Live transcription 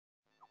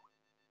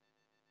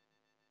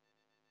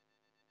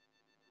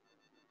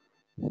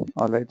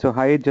All right. So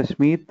hi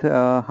Jasmeet,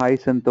 hi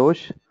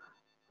Santosh.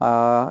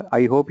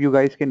 I hope you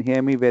guys can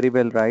hear me very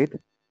well, right?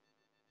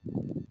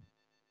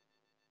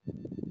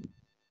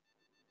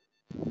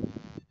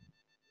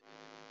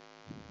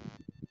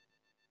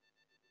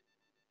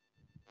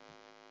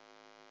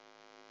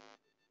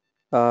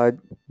 Uh,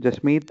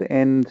 Jasmeet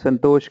and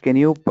Santosh, can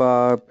you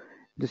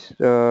just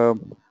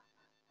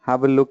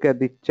have a look at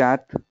the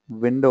chat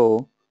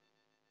window?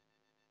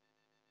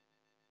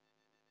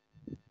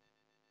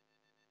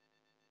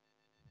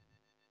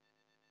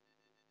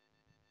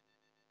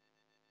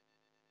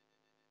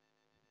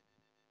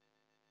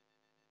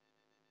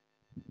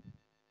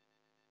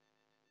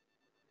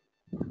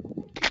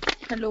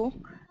 Hello.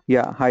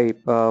 Yeah. Hi.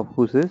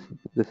 Who's this?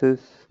 This is.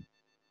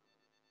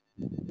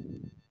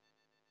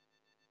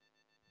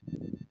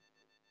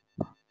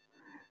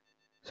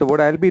 So what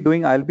I'll be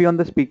doing, I'll be on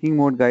the speaking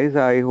mode, guys.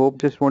 I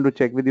hope just want to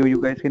check with you.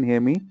 You guys can hear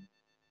me.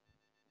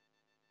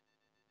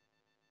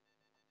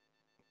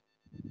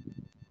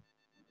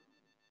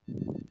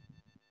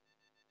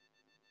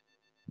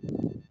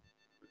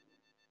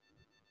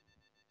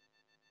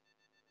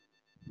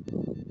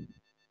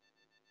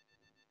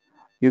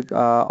 You,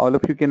 all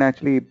of you can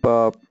actually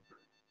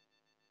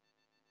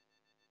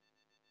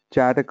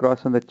chat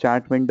across on the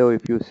chat window.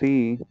 If you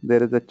see,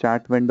 there is a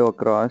chat window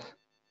across.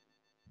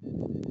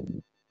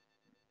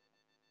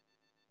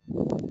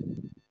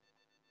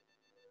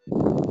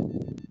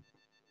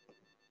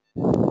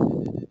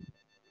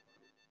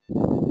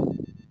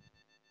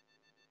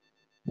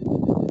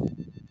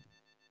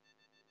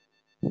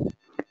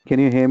 Can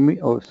you hear me?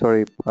 Oh,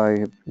 sorry, I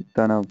have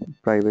done a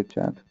private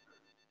chat.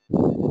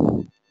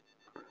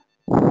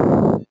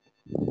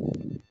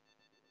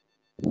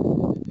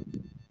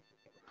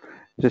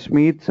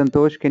 Jasmeet,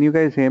 Santosh, can you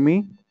guys hear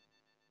me?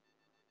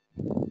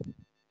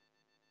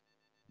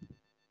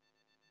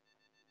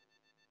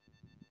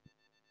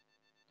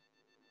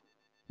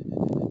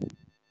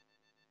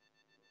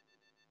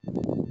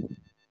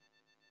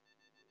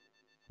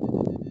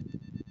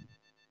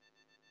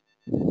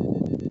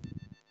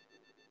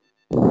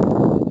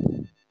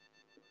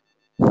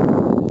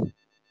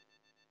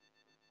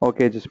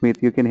 Okay,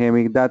 Jasmeet, you can hear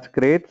me. That's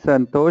great.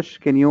 Santosh,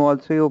 can you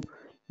also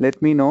let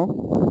me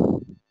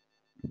know?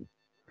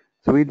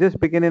 So we just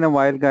begin in a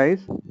while, guys.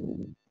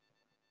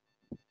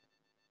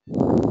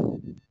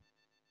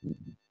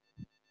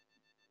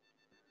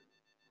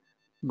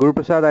 Guru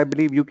Prasad, I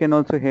believe you can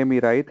also hear me,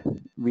 right?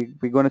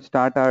 We're going to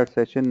start our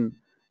session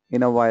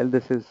in a while.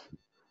 This is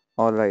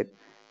all right.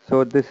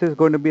 So this is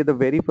going to be the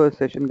very first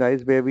session,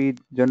 guys, where we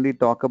generally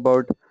talk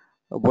about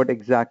what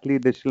exactly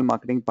digital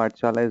marketing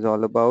Pathshala is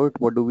all about.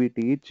 What do we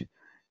teach,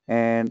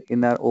 and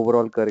in our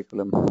overall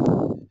curriculum.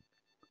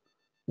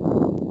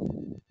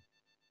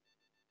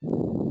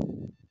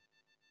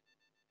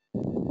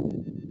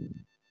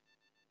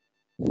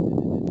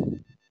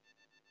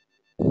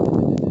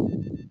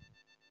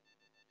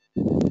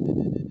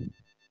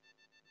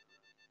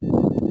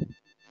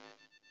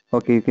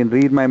 Okay, you can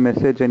read my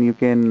message, and you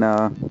can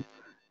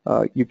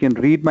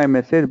read my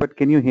message, but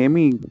can you hear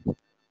me?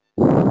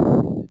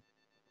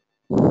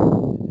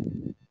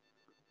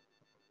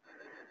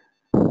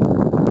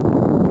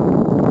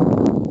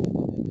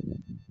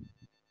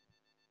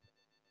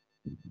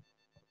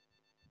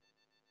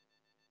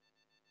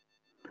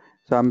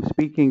 So I'm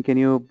speaking. Can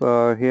you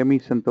hear me,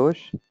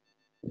 Santosh?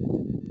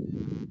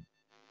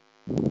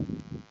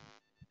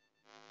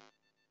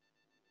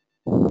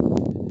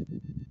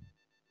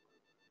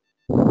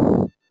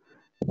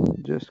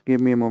 Just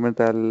give me a moment.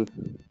 I'll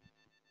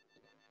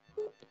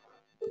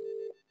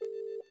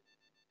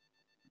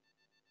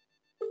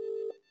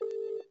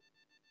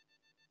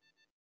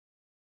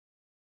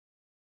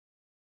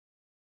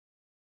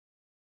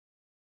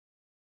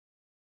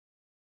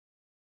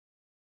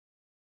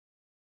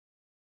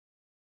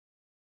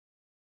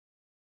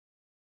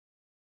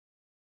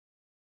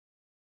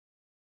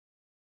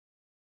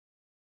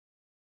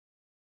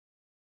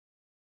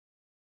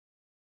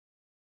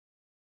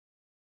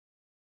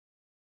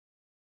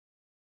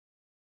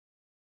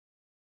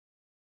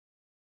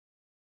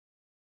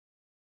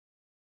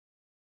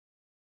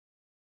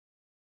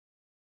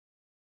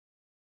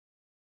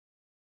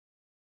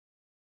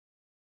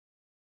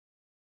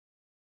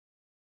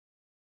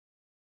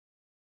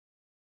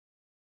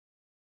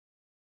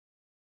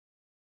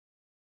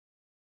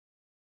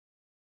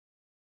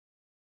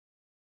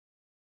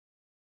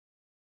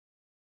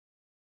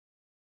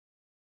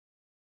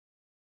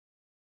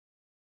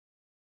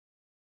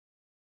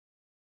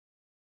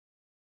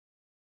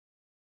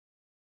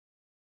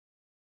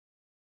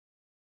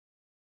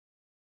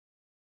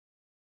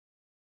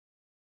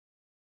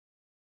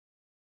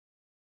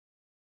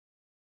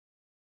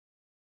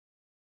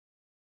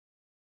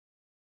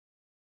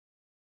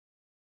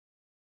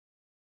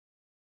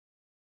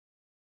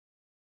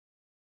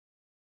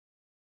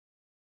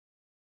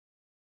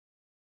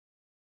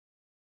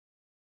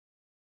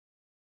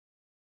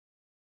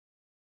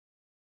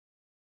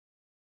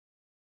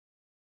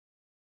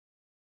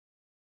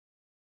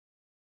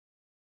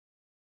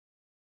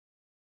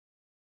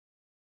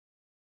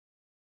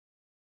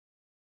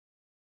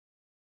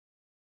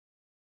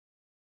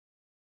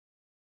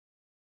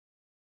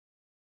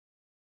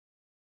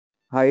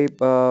Hi,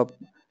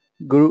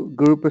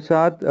 Guru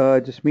Prasad,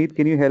 Jasmeet,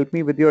 can you help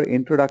me with your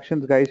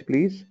introductions, guys,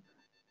 please?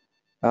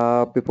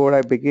 Before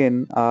I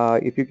begin,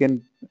 if you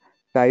can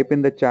type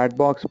in the chat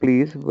box,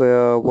 please,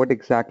 what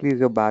exactly is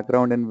your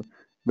background and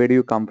where do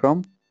you come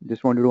from?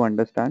 Just wanted to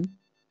understand.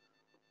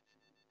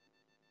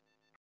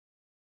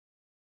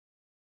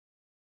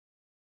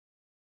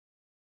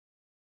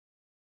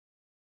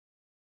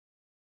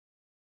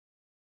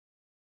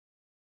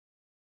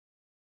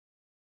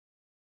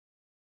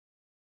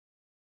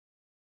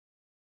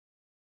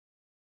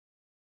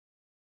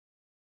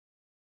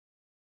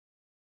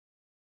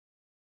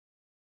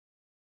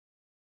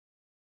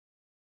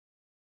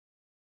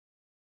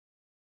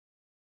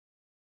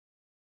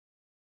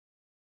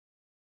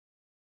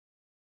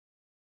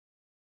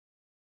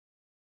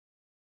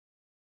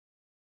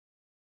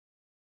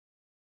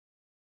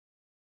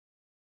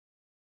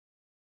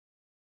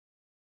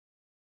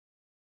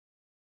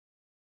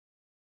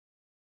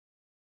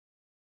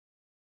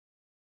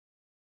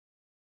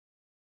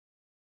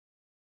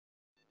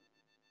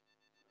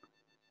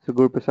 So,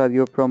 Guru Prasad,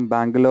 you're from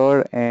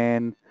Bangalore,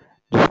 and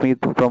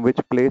Jasmeet, from which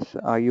place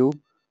are you?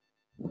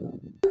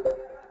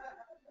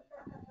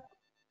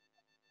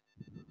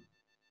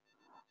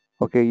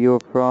 Okay,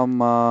 you're from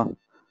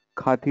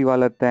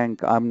Khatiwala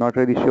Tank. I'm not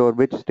really sure.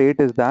 Which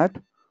state is that?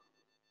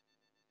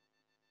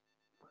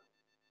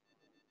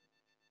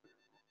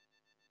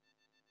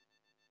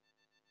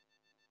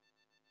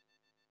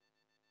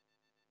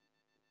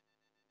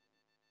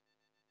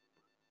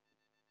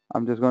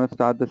 I'm just going to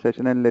start the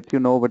session and let you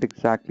know what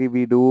exactly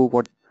we do,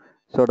 what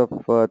sort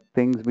of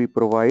things we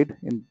provide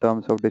in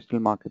terms of digital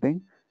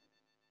marketing.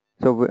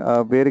 So,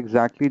 where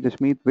exactly,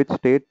 Jasmeet, which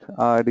state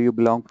do you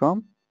belong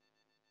from?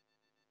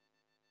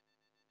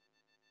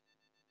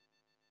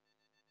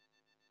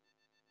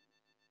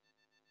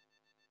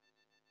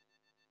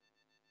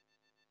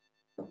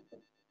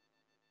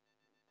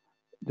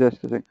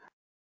 Just a sec.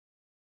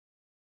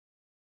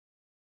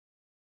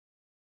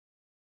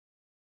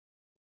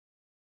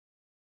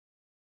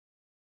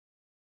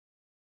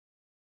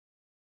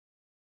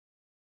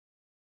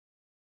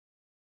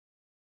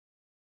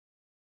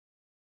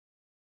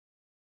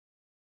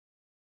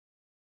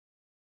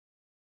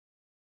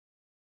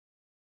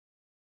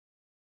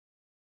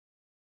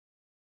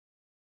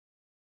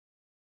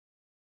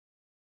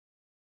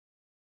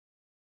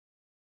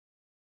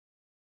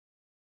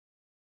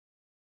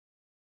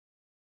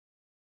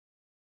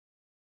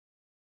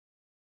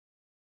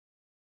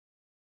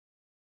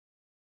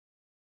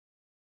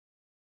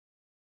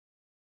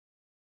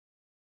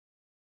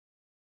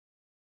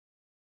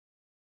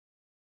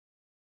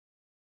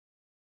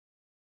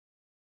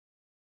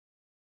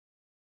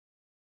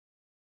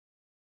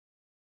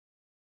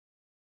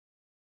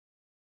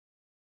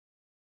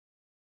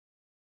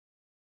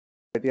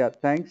 Yeah,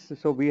 thanks.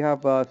 So we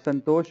have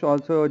Santosh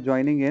also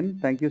joining in.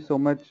 Thank you so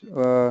much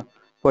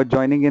for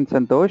joining in,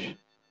 Santosh.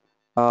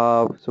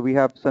 So we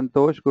have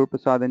Santosh, Guru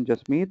Prasad, and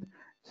Jasmeet.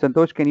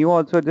 Santosh, can you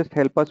also just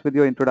help us with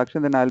your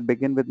introduction? Then I'll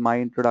begin with my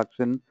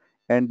introduction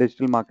and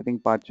Digital Marketing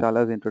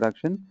Pathshala's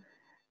introduction.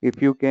 If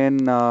you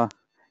can,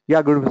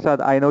 yeah, Guru Prasad,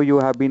 I know you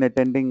have been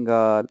attending,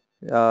 you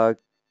have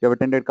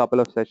attended a couple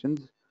of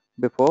sessions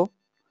before.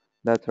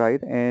 That's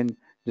right. And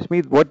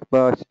Jasmeet,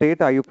 what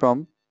state are you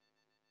from?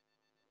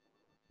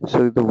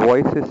 So the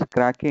voice is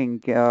cracking.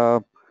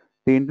 The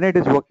internet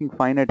is working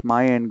fine at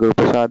my end, Guru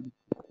Prasad.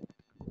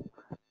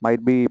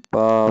 Might be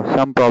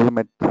some problem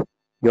at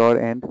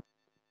your end.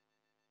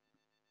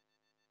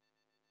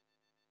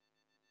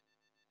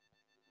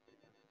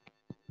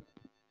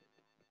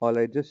 All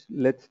right, just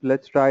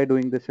let's try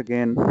doing this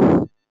again.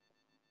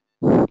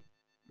 So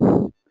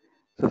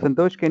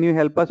Santosh, can you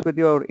help us with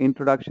your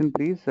introduction,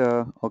 please?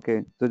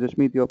 Okay, so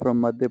Jasmeet, you're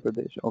from Madhya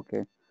Pradesh.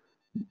 Okay,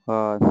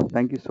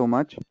 thank you so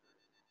much.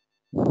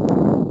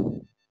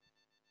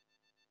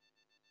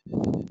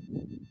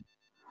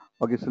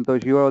 Okay,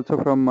 Santosh, you are also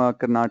from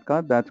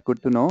Karnataka. That's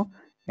good to know.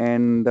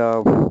 And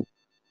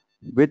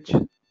which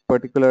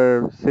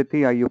particular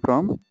city are you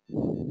from?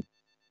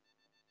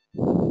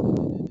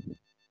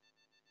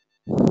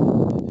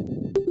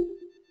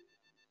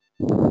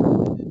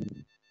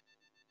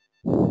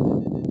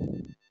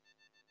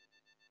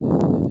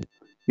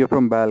 You're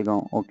from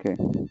Balgaon. Okay,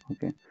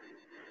 okay.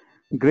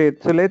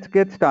 Great. So let's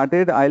get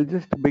started. I'll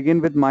just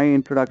begin with my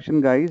introduction,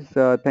 guys.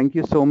 Thank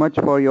you so much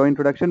for your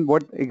introduction.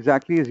 What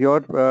exactly is your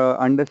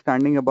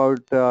understanding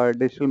about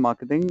digital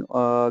marketing?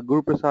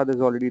 Guru Prasad has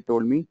already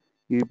told me.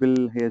 He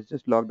has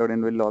just logged out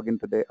and will log in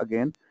today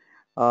again.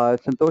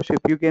 Santosh, if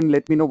you can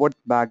let me know what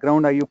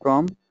background are you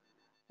from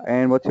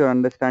and what's your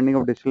understanding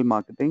of digital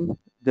marketing?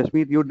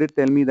 Jasmeet, you did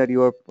tell me that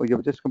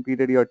you've just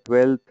completed your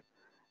 12th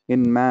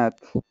in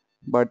maths,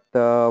 but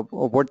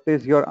what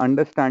is your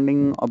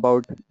understanding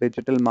about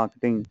digital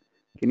marketing?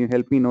 Can you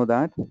help me know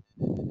that?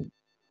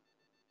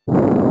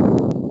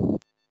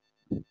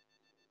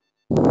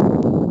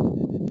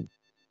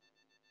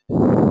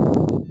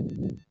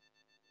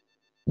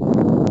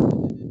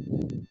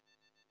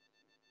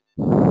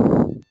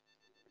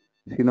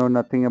 You know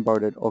nothing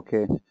about it.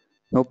 Okay,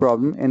 no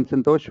problem. And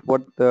Santosh,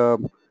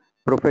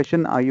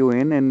 profession are you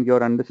in and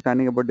your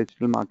understanding about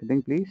digital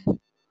marketing, please?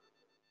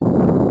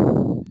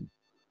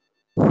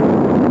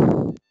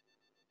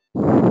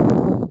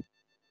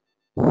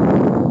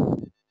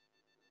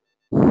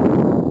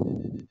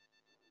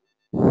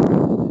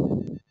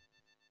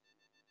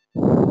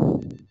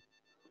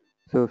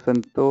 So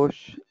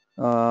Santosh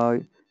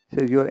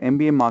says you're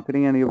MBA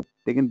marketing and you've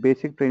taken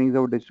basic trainings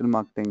about digital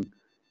marketing,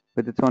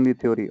 but it's only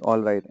theory. All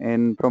right.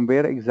 And from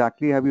where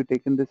exactly have you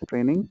taken this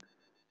training?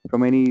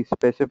 From any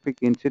specific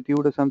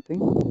institute or something?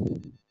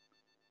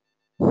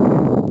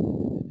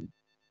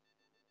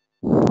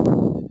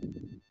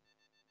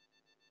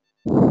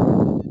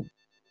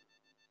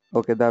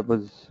 Okay, that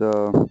was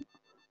a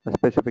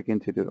specific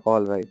institute.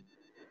 All right.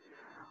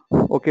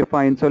 Okay,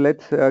 fine. So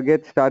let's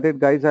get started,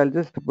 guys. I'll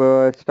just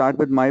start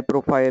with my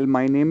profile.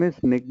 My name is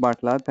Nick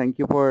Batla. Thank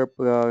you for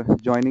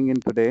joining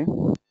in today.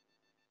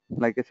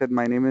 Like I said,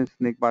 my name is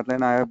Nick Batla,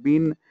 and I have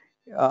been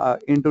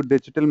into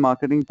digital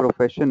marketing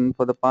profession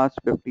for the past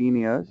 15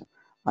 years.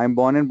 I'm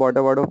born and brought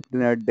up out of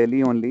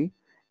Delhi only,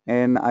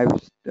 and I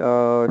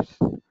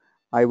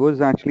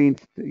was actually in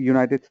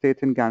United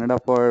States and Canada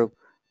for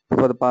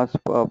the past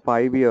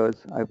 5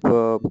 years.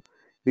 I've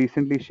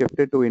recently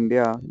shifted to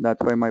India. That's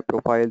why my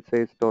profile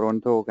says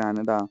Toronto,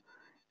 Canada,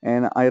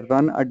 and I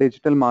run a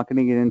digital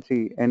marketing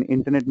agency, an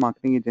internet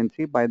marketing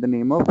agency by the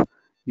name of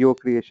Your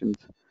Creations.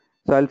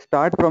 So I'll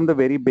start from the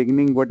very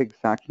beginning what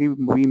exactly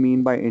we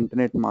mean by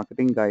internet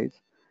marketing, guys.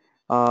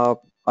 Uh,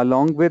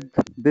 Along with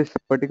this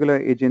particular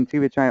agency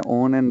which I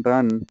own and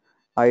run,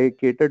 I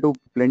cater to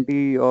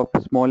plenty of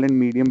small and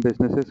medium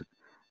businesses,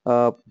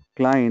 uh,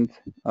 clients,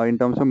 in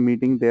terms of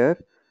meeting their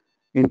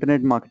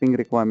internet marketing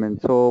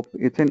requirements. So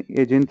it's an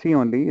agency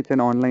only, it's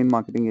an online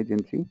marketing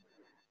agency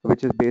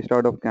which is based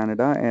out of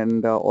Canada,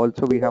 and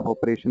also we have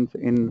operations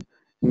in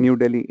New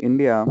Delhi,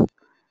 India.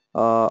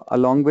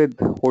 Along with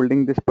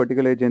holding this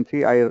particular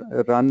agency, I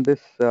run these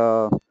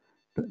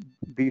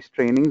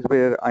trainings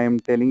where I am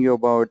telling you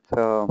about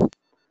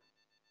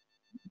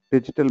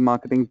digital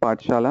marketing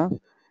Pathshala.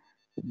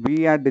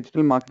 We at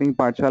Digital Marketing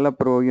Pathshala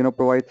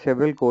provide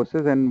several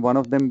courses, and one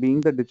of them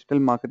being the digital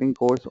marketing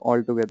course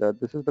altogether.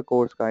 This is the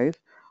course, guys.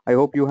 I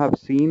hope you have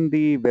seen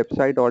the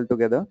website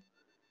altogether.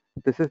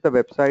 This is the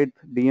website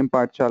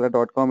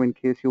dmpathshala.com. In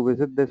case you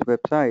visit this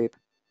website,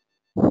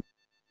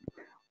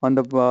 on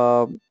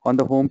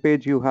the home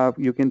page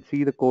you can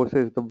see the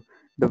courses.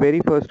 The very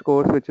first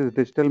course, which is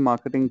digital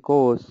marketing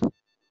course,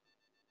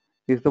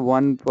 is the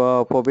one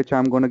for which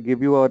I'm going to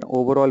give you an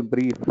overall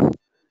brief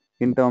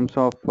in terms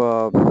of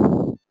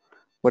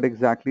what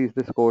exactly is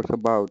this course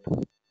about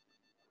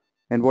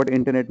and what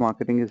internet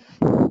marketing is.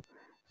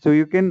 So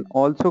you can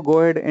also go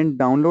ahead and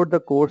download the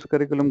course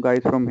curriculum,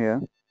 guys, from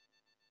here.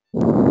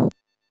 So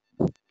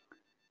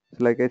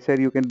like I said,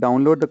 you can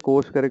download the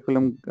course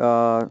curriculum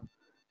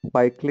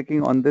by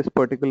clicking on this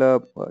particular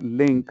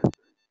link.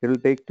 It will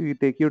take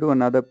you to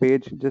another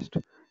page. Just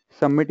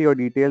submit your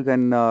details,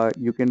 and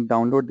you can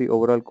download the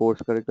overall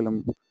course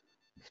curriculum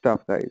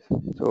stuff, guys.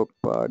 So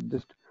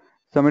just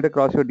submit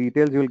across your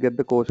details. You'll get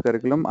the course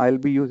curriculum. I'll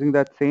be using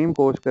that same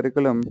course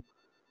curriculum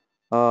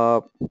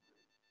uh,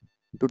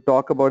 to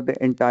talk about the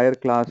entire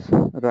class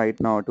right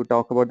now. To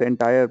talk about the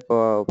entire,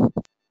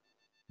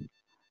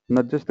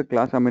 not just the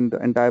class. I mean the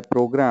entire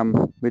program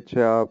which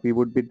we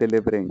would be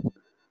delivering.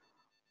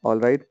 All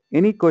right.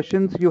 Any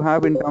questions you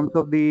have in terms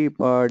of the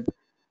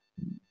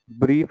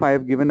brief I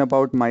have given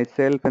about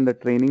myself and the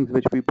trainings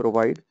which we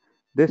provide?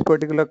 This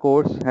particular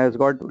course has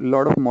got a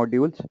lot of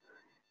modules.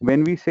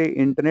 When we say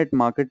internet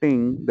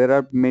marketing, there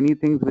are many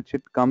things which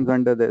it comes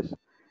under this.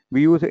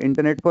 We use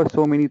internet for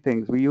so many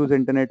things. We use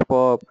internet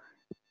for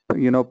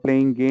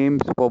playing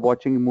games, for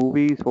watching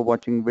movies, for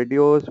watching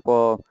videos,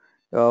 for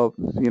uh,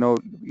 you know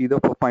either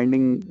for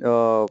finding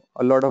a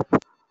lot of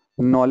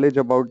knowledge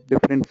about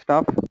different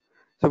stuff.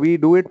 So we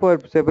do it for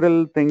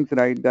several things,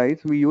 right,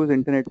 guys? We use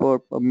internet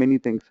for many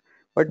things.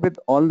 But with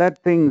all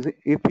that things,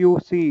 if you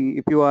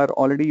are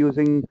already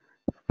using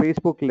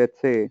Facebook, let's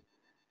say,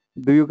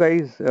 do you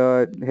guys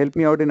help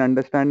me out in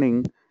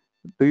understanding?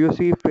 Do you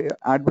see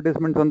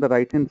advertisements on the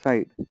right hand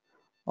side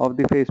of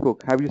the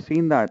Facebook? Have you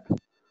seen that?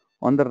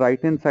 On the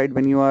right hand side,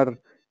 when you are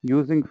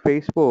using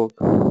Facebook,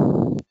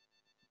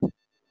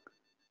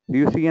 do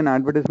you see an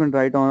advertisement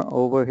right on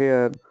over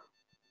here?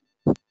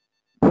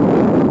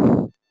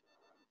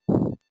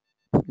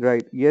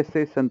 Right. Yes,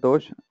 says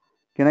Santosh.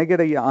 Can I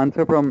get a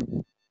answer from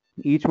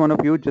each one of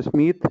you?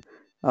 Jasmeet,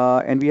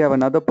 and we have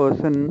another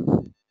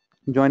person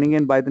joining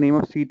in by the name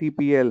of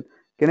CTPL.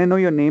 Can I know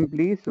your name,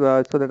 please,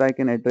 so that I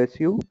can address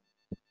you?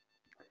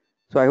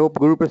 So I hope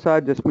Guru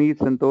Prasad, Jasmeet,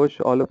 Santosh,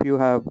 all of you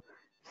have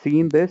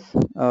seen this,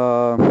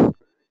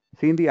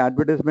 seen the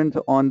advertisements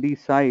on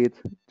these sites.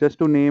 Just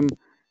to name,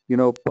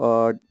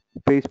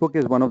 Facebook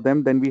is one of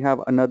them. Then we have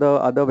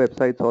other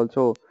websites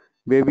also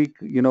where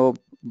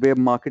where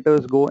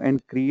marketers go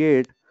and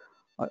create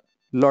a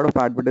lot of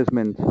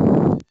advertisements.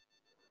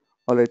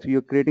 All right, so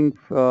you're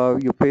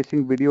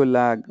facing video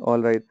lag.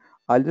 All right,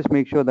 I'll just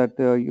make sure that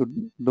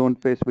you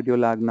don't face video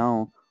lag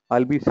now.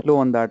 I'll be slow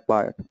on that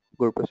part,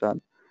 Guru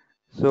Prasad.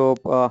 So,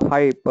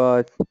 hi.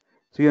 So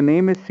your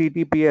name is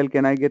CTPL.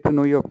 Can I get to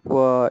know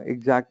your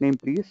exact name,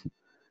 please?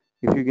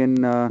 If you can,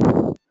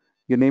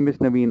 your name is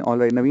Naveen. All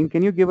right, Naveen,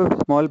 can you give a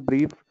small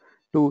brief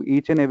to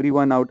each and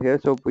everyone out here?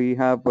 So we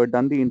have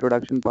done the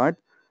introduction part.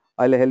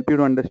 I'll help you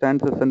to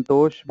understand. So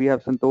Santosh, we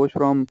have Santosh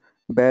from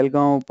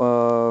Belgaum,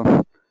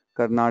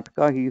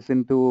 Karnataka. He's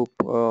into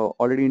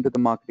already into the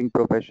marketing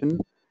profession.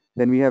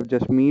 Then we have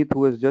Jasmeet,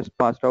 who has just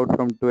passed out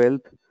from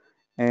 12th,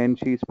 and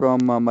she's from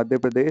Madhya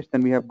Pradesh.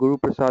 Then we have Guru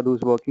Prasad,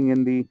 who's working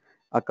in the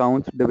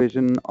accounts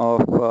division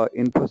of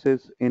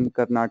Infosys in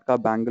Karnataka,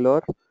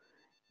 Bangalore.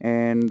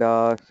 And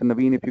so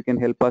Naveen, if you can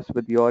help us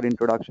with your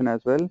introduction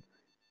as well.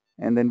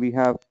 And then we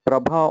have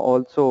Prabha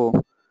also,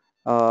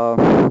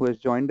 who has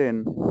joined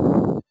in.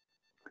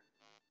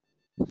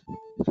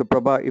 So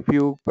Prabha, if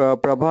you,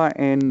 Prabha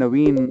and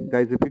Naveen,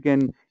 guys, if you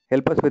can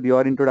help us with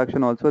your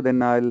introduction also,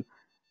 then I'll,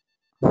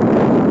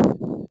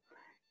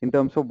 in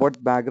terms of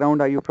what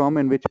background are you from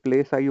and which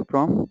place are you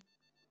from?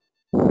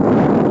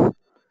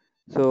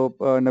 So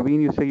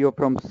Naveen, you say you're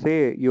from,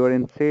 say, you're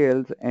in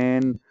sales,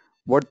 and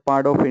what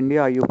part of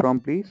India are you from,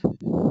 please?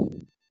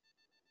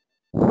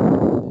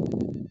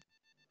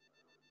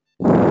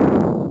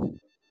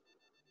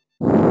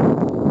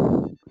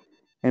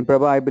 And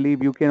Prabha, I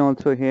believe you can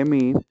also hear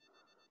me.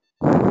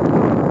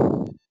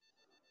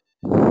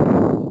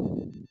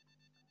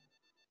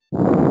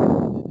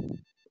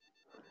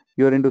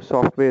 You're into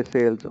software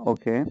sales,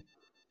 okay.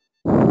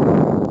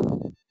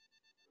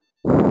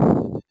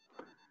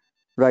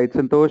 Right,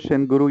 Santosh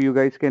and Guru, you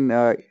guys can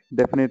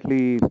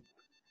definitely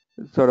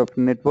sort of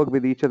network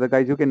with each other.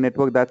 Guys, you can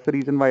network. That's the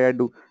reason why I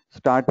do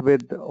start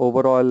with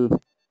overall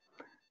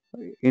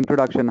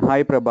introduction.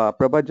 Hi, Prabha.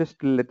 Prabha,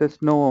 just let us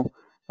know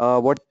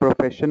what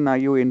profession are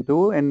you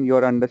into and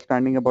your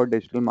understanding about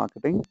digital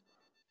marketing.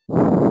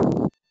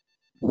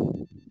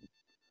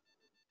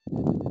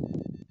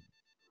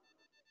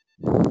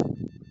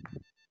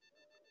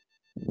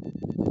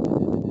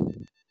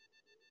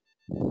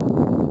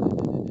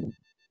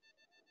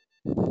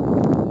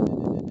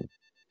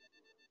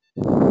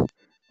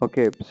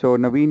 Okay, so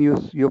Naveen,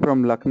 you're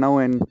from Lucknow,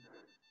 and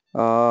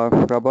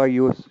Prabha,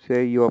 you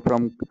say you're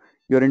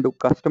into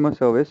customer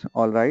service,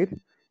 all right?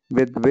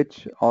 With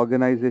which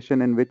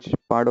organization and which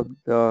part of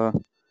the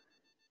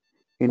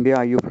India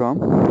are you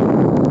from?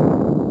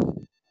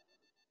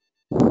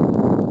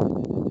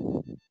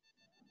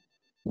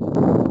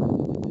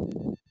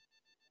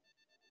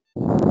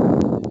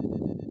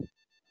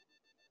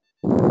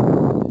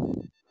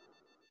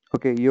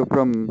 Okay,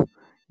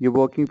 you're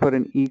working for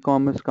an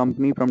e-commerce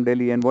company from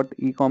Delhi, and what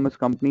e-commerce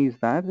company is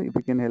that? If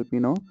you can help me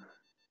know.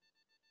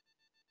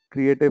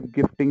 Creative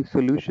Gifting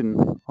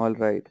Solution. All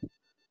right.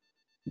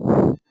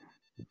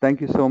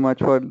 Thank you so much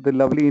for the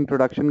lovely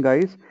introduction,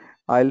 guys.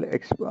 I'll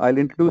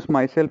introduce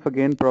myself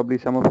again. Probably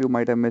some of you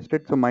might have missed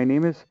it. So my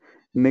name is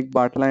Nick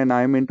Bartla, and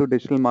I am into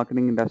digital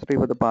marketing industry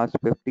for the past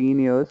 15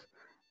 years.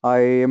 I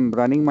am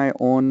running my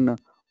own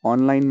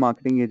online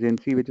marketing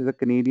agency, which is a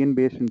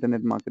Canadian-based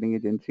internet marketing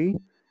agency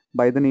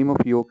by the name of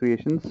Yo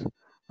Creations.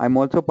 I'm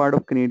also part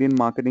of Canadian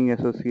Marketing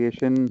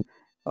Association,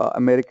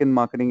 American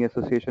Marketing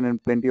Association,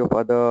 and plenty of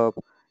other,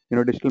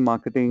 digital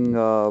marketing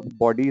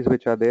bodies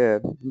which are there.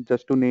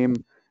 Just to name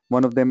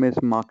one of them is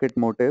Market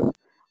Motive.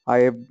 I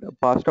have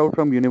passed out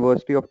from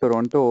University of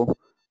Toronto.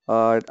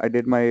 I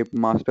did my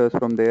masters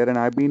from there, and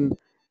I've been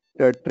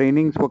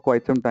trainings for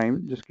quite some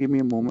time. Just give me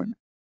a moment.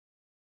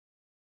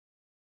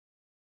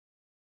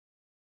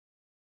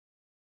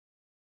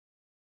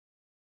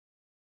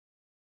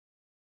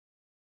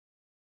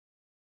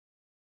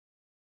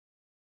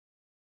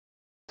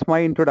 That's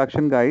my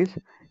introduction, guys.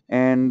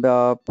 And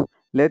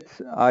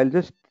I'll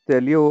just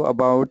tell you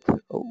about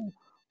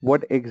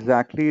what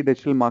exactly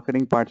Digital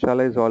Marketing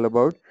Pathshala is all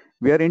about.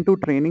 We are into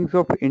trainings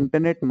of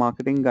internet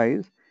marketing,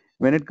 guys.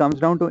 When it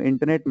comes down to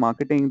internet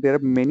marketing, there are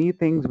many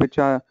things which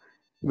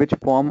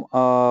form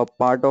a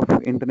part of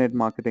internet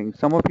marketing.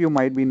 Some of you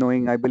might be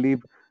knowing, I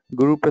believe,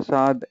 Guru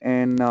Prasad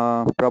and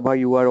Prabha,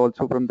 you are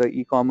also from the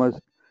e-commerce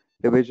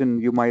division.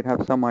 You might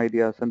have some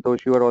idea.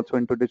 Santosh, you are also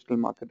into digital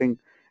marketing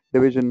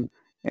division.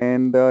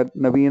 And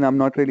Naveen, I'm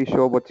not really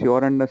sure what's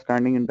your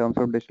understanding in terms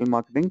of digital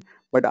marketing,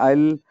 but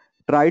I'll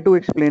try to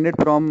explain it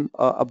from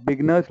a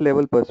beginner's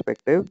level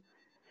perspective.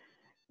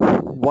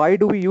 Why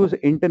do we use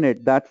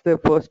internet? That's the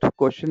first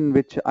question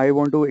which I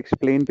want to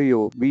explain to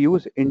you. We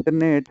use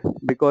internet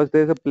because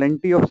there's a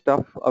plenty of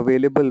stuff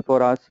available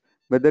for us,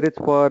 whether it's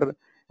for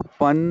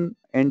fun,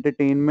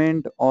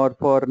 entertainment, or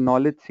for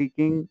knowledge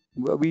seeking.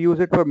 We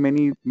use it for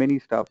many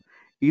stuff.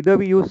 Either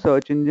we use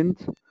search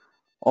engines,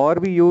 or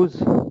we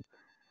use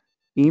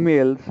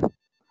emails,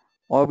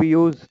 or we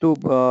use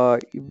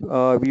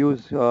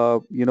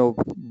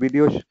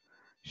video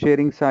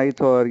sharing sites,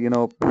 or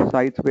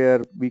sites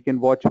where we can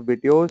watch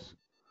videos.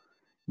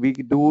 We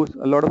do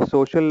a lot of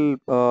social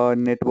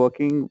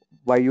networking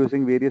by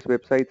using various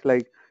websites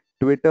like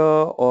Twitter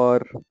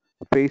or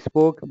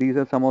Facebook. These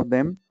are some of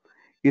them.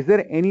 Is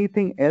there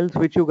anything else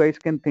which you guys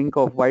can think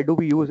of? Why do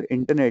we use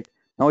internet?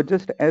 Now,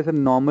 just as a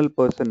normal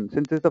person,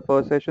 since it's the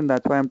first session,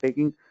 that's why I'm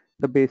taking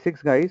the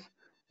basics, guys.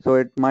 So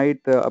it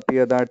might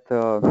appear that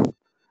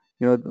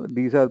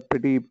these are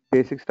pretty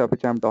basic stuff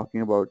which I'm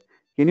talking about.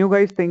 Can you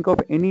guys think of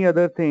any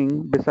other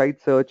thing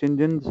besides search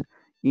engines,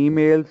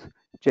 emails,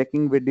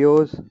 checking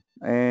videos,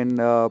 and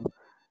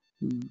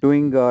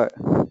doing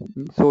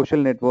social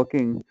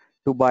networking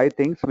to buy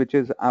things, which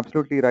is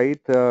absolutely right,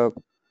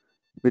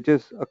 which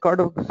is a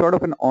sort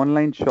of an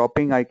online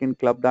shopping. I can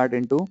club that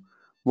into.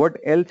 What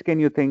else can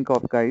you think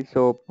of, guys?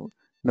 So,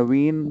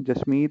 Naveen,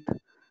 Jasmeet,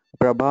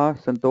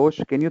 Prabha,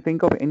 Santosh, can you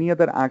think of any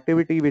other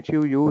activity which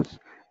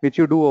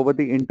you do over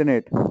the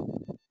internet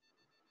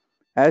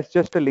as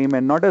just a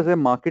layman, not as a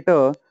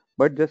marketer,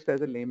 but just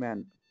as a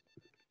layman?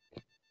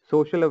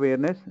 Social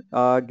awareness.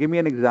 Give me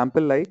an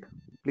example,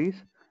 please.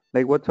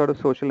 Like, what sort of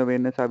social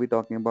awareness are we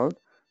talking about?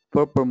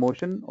 For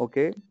promotion,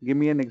 okay. Give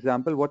me an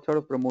example. What sort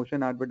of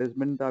promotion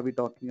advertisement are we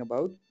talking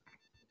about?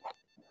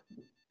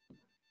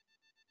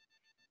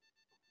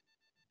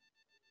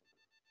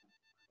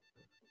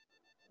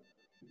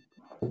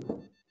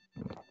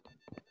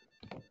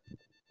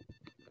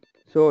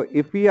 So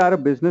if we are a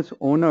business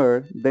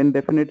owner, then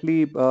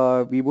definitely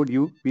we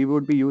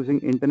would be using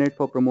internet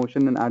for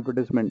promotion and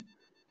advertisement.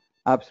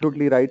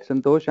 Absolutely right,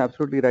 Santosh.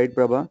 Absolutely right,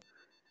 Prabha.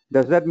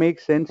 Does that make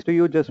sense to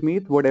you,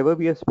 Jasmeet? Whatever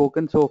we have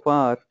spoken so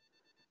far,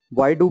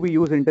 why do we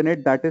use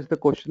internet? That is the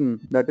question.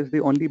 That is the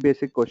only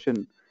basic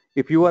question.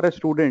 If you are a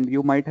student,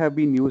 you might have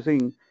been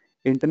using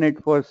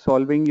internet for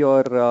solving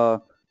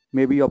your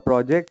maybe your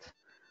projects,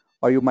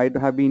 or you might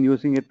have been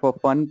using it for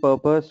fun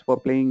purpose, for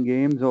playing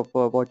games or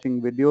for watching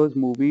videos,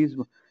 movies,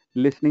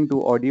 listening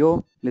to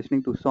audio,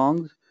 listening to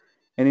songs.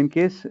 And in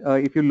case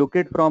if you look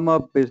at from a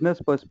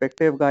business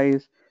perspective,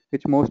 guys,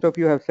 which most of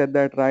you have said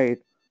that right,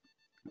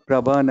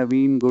 Prabha,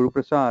 Naveen, Guru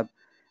Prasad,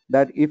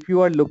 that if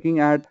you are looking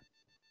at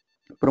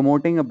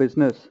promoting a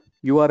business,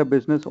 you are a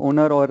business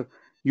owner or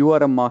you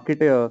are a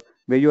marketer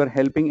where you are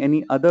helping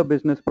any other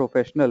business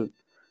professional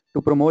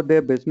to promote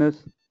their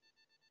business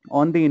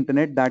on the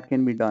internet, that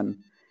can be done.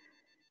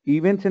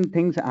 Events and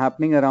things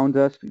happening around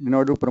us in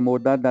order to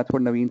promote that. That's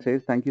what Naveen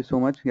says. Thank you so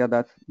much. Yeah,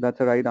 that's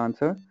a right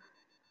answer.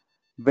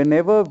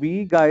 Whenever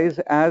we guys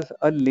as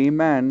a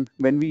layman,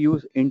 when we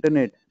use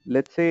internet,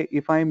 let's say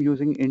if I'm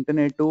using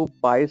internet to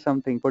buy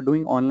something for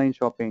doing online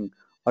shopping,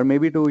 or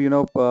maybe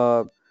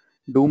to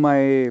do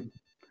my,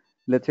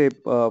 let's say,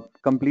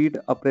 complete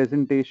a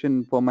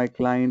presentation for my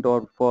client,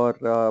 or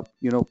for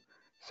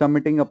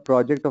submitting a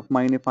project of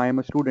mine, if I am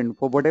a student,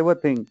 for whatever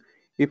thing,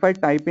 if I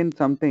type in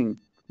something,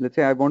 let's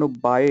say I want to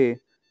buy,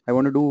 I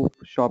want to do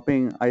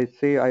shopping, I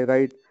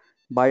write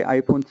buy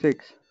iPhone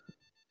 6.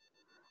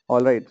 All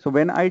right, so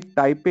when I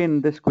type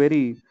in this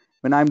query,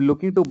 when I'm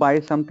looking to buy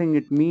something,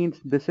 it means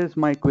this is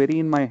my query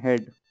in my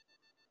head.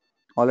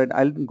 All right,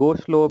 I'll go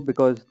slow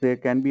because there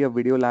can be a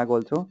video lag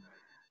also.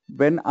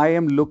 When I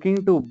am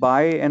looking to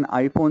buy an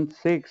iPhone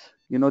 6,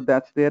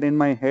 that's there in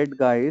my head,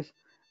 guys.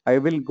 I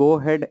will go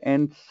ahead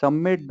and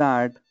submit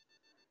that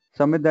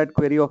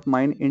query of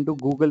mine into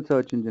Google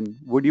search engine.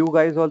 Would you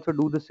guys also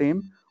do the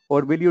same,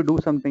 or will you do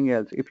something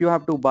else? If you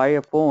have to buy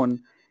a phone,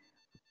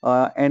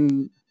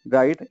 and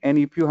right, and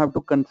if you have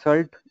to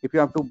consult, if you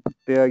have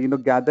to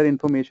gather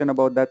information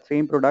about that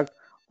same product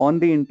on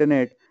the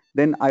internet,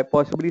 then I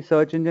possibly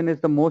search engine is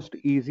the most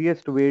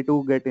easiest way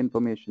to get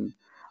information.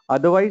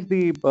 Otherwise,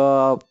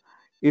 the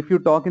if you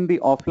talk in the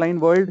offline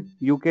world,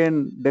 you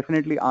can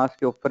definitely ask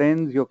your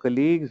friends, your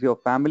colleagues, your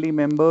family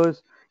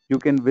members. You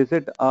can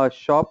visit a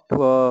shop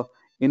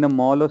in a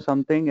mall or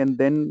something, and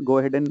then go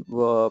ahead and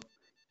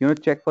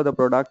check for the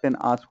product and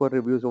ask for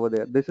reviews over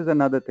there. This is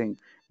another thing.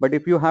 But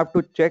if you have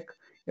to check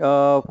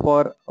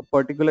for a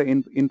particular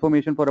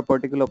information for a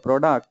particular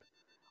product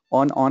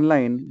on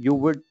online, you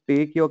would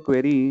take your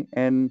query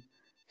and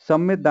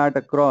submit that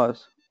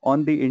across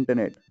on the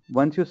internet.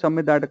 Once you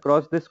submit that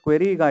across, this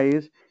query,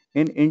 guys,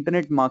 in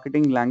internet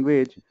marketing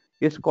language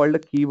is called a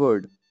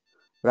keyword,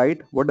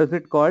 right? What does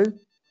it called?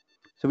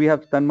 So we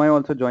have Tanmay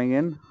also joining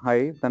in.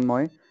 Hi,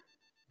 Tanmay.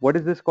 What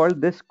is this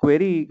called? This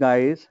query,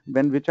 guys,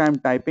 when which I'm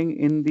typing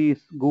in the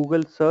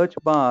Google search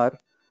bar,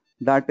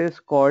 that is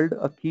called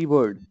a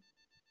keyword.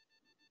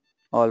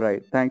 All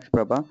right. Thanks,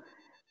 Prabha.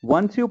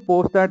 Once you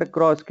post that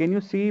across, can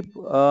you see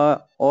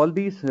all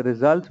these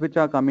results which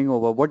are coming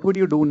over? What would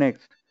you do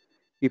next?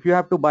 If you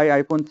have to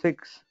buy iPhone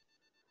 6,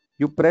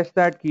 you press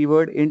that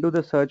keyword into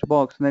the search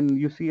box, then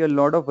you see a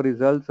lot of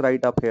results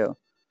right up here.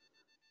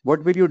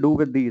 What will you do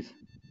with these?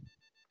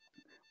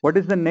 What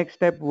is the next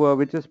step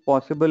which is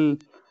possible?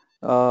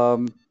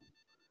 Um,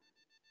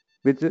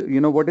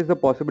 what is the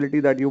possibility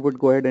that you would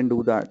go ahead and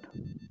do that?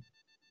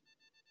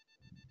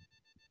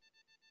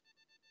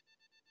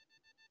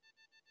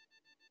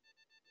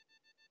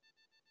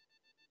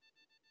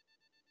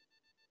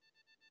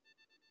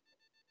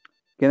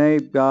 Can I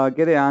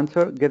get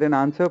an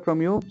answer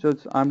from you?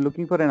 Just I'm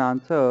looking for an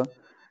answer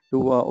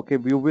to okay,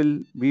 we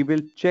will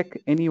check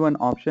any one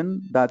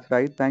option. That's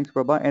right. Thanks,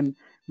 Prabha. And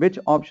which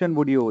option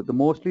would you? The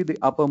mostly the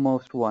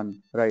uppermost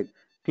one, right?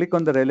 Click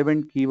on the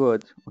relevant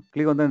keywords.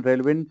 Click on the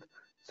relevant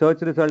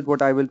search result.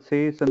 What I will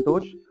say,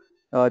 Santosh,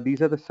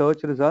 these are the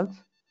search results,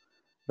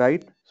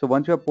 right? So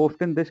once you have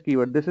posted this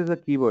keyword, this is a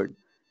keyword.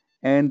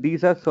 and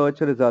these are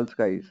search results,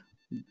 guys.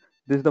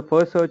 This is the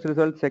first search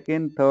result,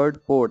 second,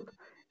 third, fourth.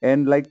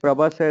 And like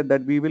Prabha said,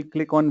 that we will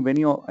click on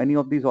any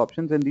of these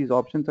options, and these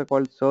options are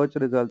called search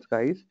results,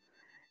 guys.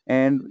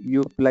 And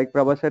you, like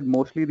Prabha said,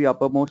 mostly the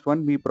uppermost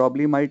one, we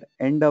probably might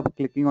end up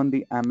clicking on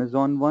the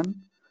Amazon one,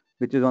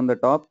 which is on the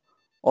top,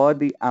 or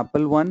the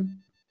Apple one,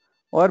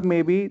 or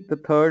maybe the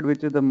third,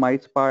 which is the my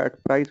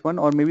price one,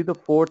 or maybe the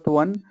fourth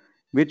one,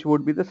 which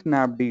would be the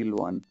Snapdeal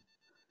one.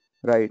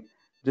 Right.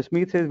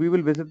 Jasmeet says we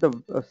will visit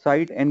the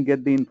site and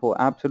get the info.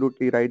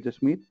 Absolutely right,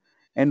 Jasmeet.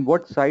 And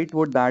what site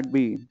would that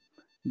be?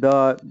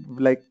 The,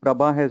 like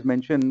Prabha has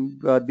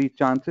mentioned, the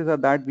chances are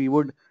that we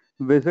would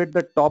visit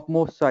the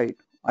topmost site.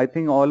 I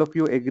think all of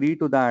you agree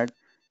to that.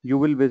 You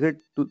will visit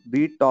to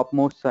the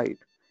topmost site.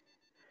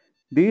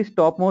 These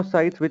topmost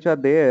sites which are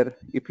there,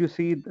 if you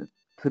see the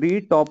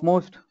three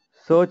topmost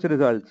search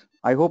results,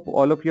 I hope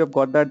all of you have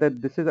got that,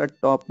 that this is a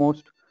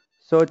topmost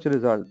search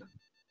result.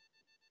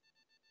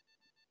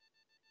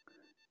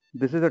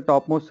 This is the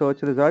topmost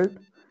search result.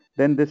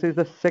 Then this is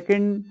the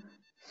second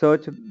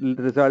search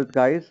result,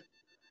 guys.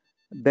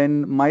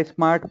 Then my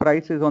smart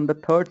price is on the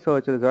third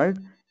search result,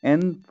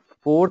 and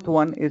fourth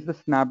one is the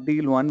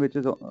Snapdeal one, which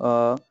is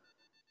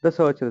the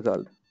search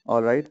result.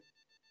 All right.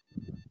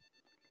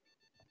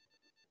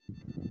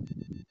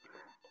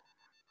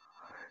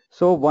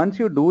 So once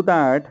you do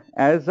that,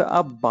 as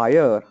a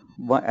buyer,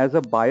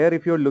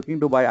 if you're looking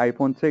to buy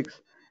iPhone 6,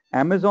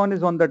 Amazon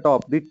is on the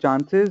top. The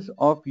chances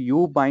of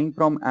you buying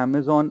from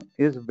Amazon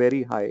is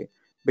very high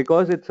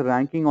because it's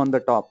ranking on the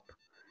top.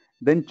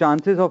 Then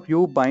chances of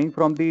you buying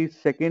from the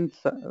second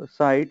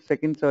site,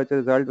 second search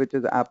result, which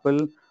is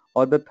Apple,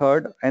 or the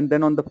third, and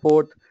then on the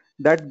fourth,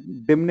 that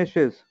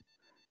diminishes.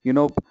 You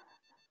know,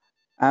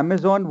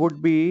 Amazon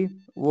would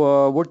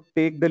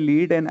take the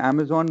lead, and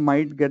Amazon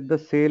might get the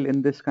sale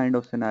in this kind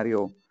of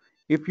scenario.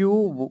 If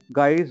you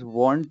guys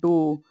want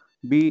to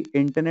be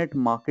internet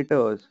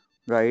marketers,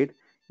 right?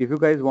 If you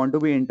guys want to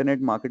be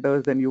internet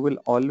marketers, then you will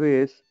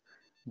always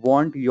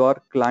want your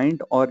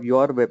client or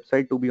your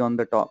website to be on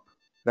the top,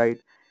 right?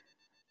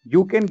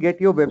 You can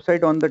get your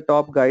website on the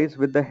top, guys,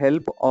 with the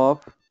help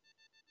of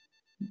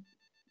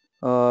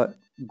uh,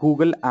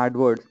 Google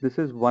AdWords. This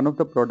is one of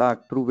the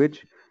product through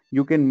which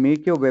you can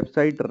make your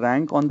website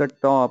rank on the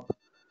top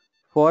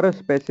for a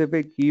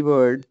specific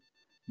keyword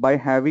by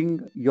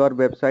having your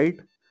website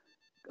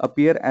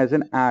appear as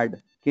an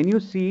ad. Can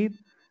you see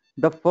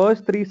the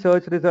first three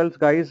search results,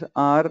 guys,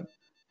 are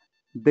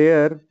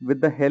there with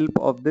the help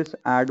of this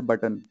ad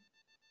button?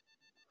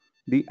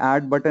 The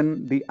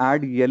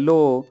ad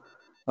yellow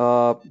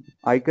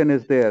icon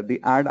is there. The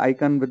ad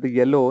icon with the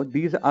yellow,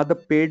 these are the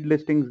paid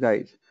listings,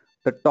 guys.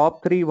 The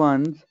top three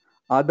ones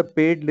are the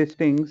paid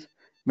listings.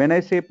 When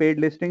I say paid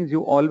listings,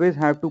 you always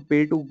have to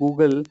pay to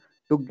Google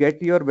to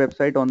get your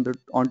website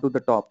onto the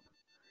top.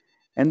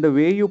 And the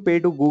way you pay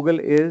to Google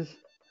is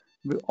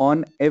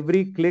on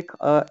every click,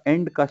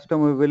 end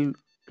customer will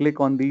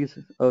click on these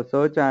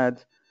search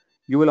ads.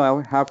 You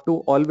will have to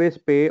always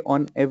pay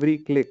on every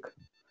click.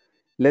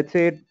 Let's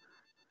say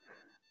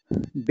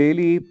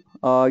daily,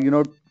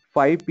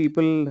 five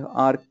people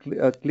are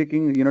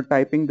clicking,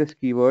 typing this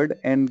keyword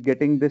and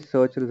getting this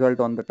search result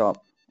on the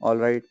top. All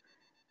right.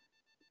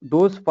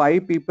 Those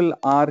five people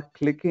are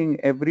clicking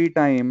every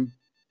time.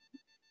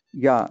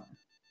 Yeah.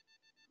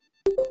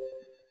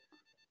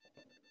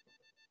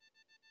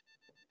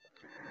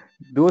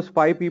 Those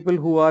five people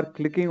who are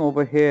clicking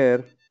over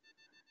here,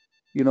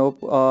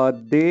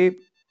 they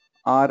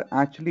are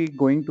actually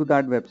going to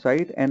that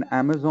website, and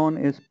Amazon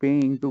is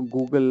paying to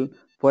Google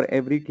for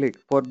every click.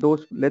 For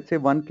those, let's say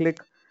one click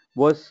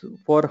was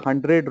for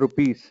 100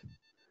 rupees.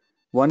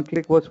 One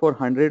click was for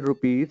 100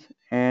 rupees,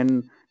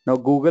 and now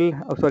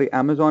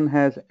Amazon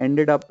has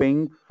ended up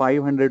paying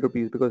 500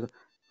 rupees because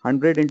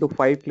 100 into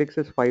 5 clicks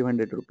is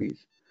 500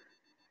 rupees.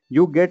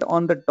 You get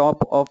on the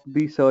top of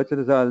the search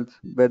results,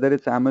 whether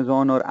it's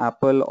Amazon or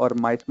Apple or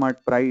my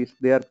smart price,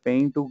 they are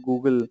paying to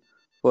Google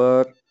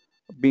for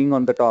being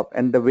on the top,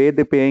 and the way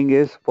they're paying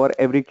is for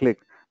every click.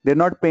 They're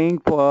not paying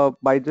for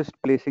by just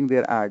placing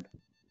their ad.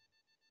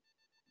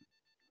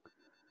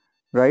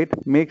 Right?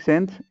 Makes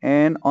sense.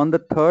 And on the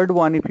third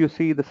one, if you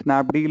see the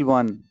Snapdeal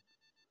one,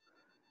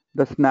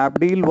 the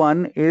Snapdeal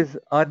one is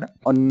a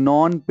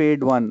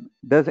non-paid one.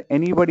 Does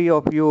anybody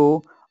of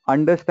you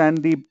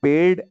understand the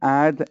paid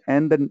ads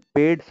and the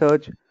paid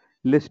search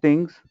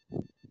listings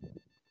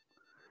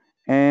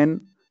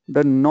and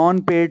the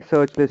non-paid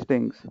search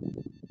listings?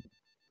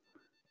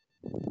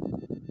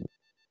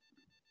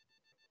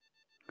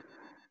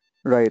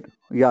 Right.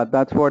 Yeah,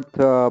 that's what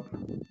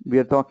we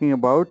are talking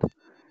about.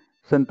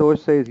 Santosh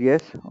says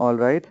yes. All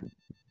right.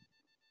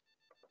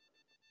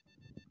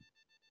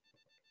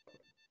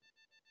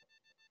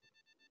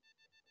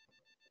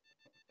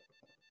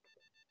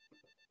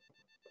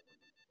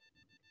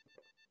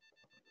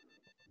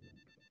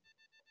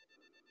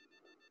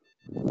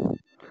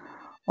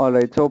 All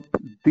right. So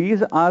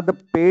these are the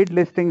paid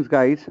listings,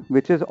 guys,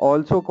 which is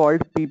also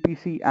called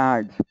PPC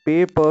ads,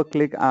 pay per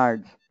click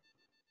ads.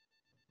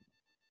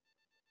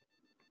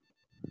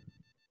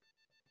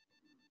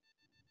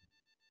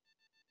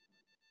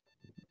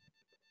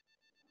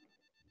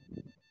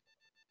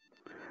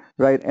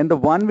 right? And the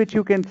one which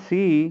you can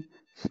see,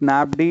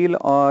 Snapdeal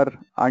or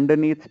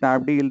underneath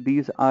Snapdeal,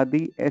 these are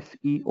the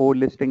SEO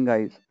listing,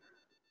 guys.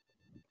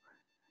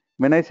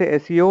 When I say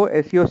SEO,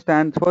 SEO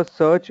stands for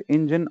search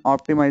engine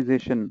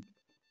optimization.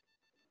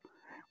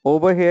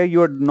 Over here,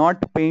 you are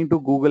not paying to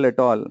Google at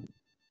all.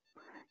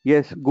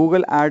 Yes,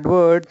 Google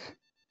AdWords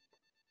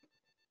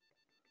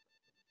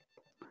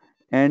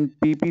and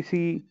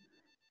PPC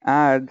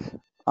ads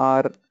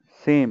are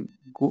same.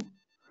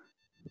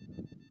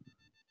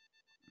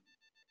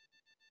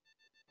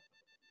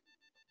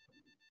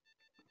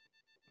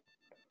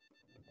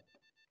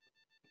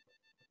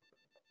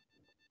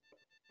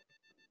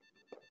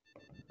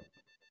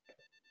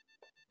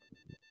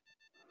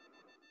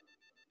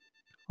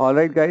 All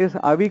right, guys,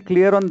 are we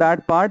clear on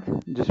that part?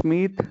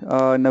 Jasmeet,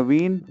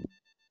 Naveen.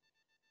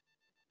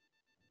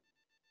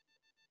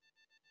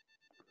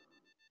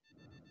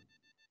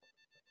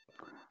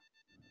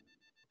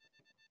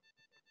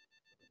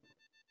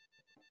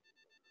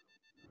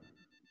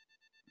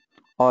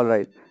 All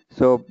right.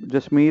 So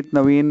Jasmeet,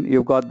 Naveen,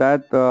 you've got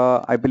that.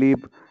 I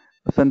believe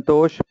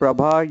Santosh,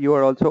 Prabha, you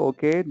are also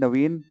okay.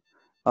 Naveen,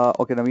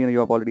 okay, Naveen, you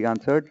have already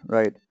answered,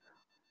 right?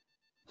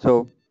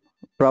 So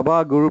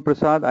Prabha, Guru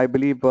Prasad, I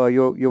believe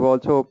you've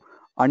also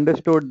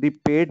understood the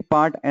paid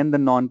part and the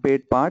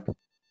non-paid part.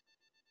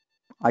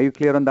 Are you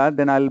clear on that?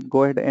 Then I'll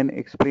go ahead and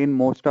explain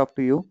more stuff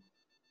to you.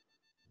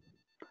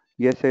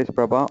 Yes, says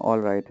Prabha. All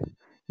right.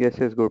 Yes,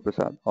 says Guru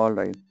Prasad. All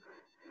right.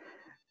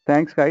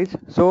 Thanks, guys.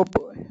 So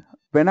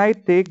when I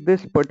take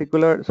this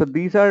particular, so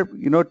these are,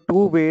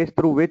 two ways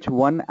through which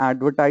one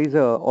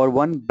advertiser or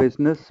one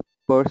business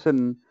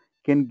person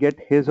can get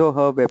his or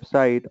her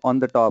website on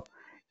the top.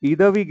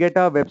 Either we get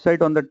our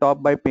website on the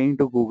top by paying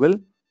to Google,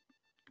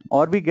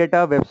 or we get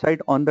our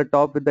website on the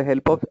top with the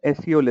help of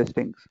SEO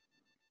listings.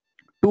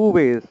 Two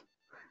ways.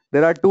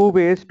 There are two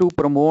ways to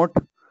promote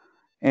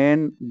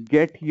and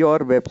get your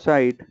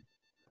website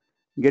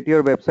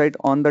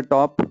on the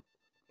top.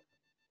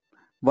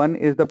 One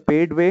is the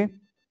paid way,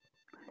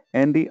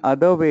 and the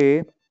other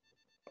way,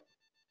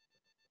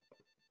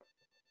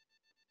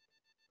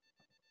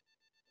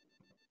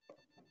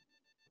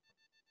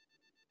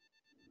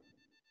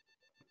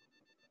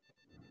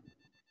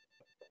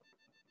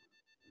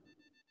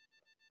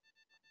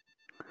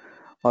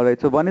 all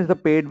right, so one is the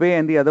paid way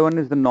and the other one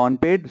is the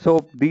non-paid. So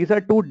these are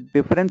two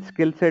different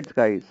skill sets,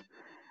 guys.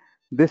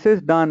 This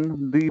is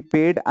done, the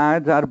paid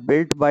ads are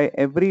built by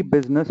every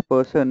business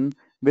person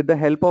with the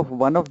help of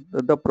one of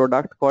the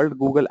product called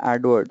Google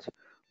AdWords.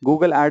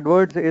 Google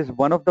AdWords is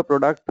one of the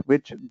product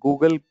which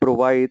Google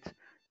provides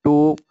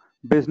to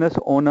business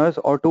owners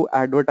or to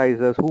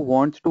advertisers who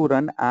wants to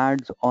run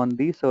ads on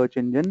the search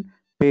engine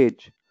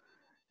page.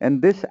 And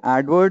this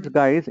AdWords,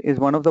 guys, is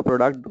one of the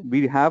product.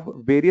 We have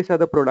various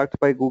other products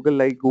by Google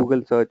like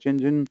Google Search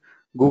Engine,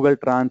 Google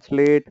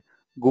Translate,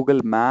 Google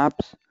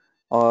Maps,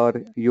 or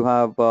you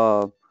have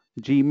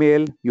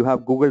Gmail, you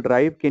have Google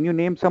Drive. Can you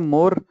name some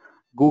more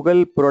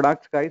Google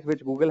products, guys,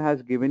 which Google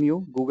has given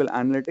you? Google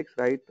Analytics,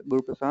 right,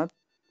 Guru Prasad?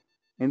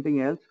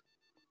 Anything else?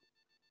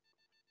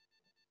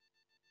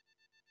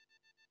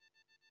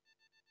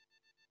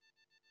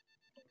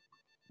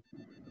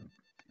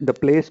 The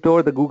Play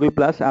Store, the Google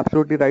Plus,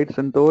 absolutely right,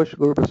 Santosh,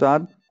 Guru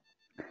Prasad.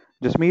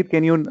 Jasmeet,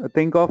 can you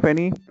think of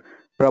any?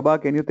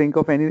 Prabha, can you think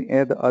of any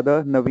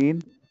other?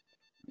 Naveen?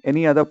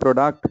 Any other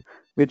product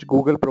which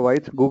Google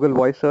provides? Google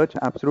Voice Search,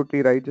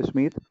 absolutely right,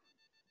 Jasmeet.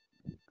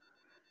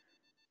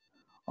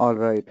 All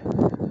right.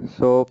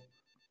 So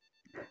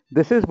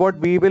this is what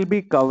we will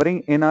be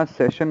covering in our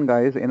session,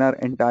 guys, in our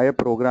entire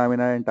program, in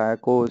our entire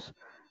course.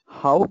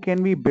 How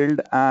can we build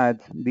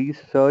ads,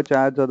 these search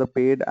ads or the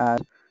paid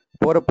ads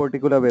for a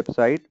particular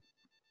website?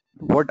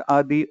 What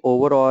are the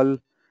overall,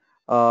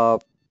 uh,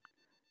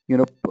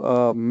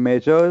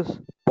 measures,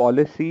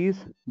 policies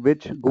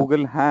which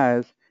Google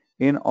has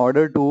in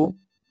order to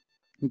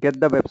get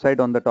the website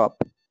on the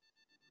top,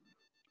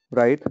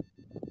 right?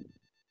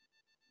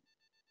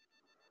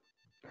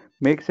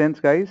 Make sense,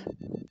 guys?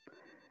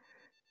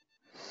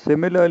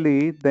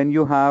 Similarly, then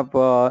you have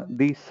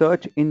the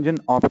search engine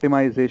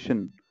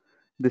optimization.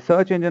 The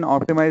search engine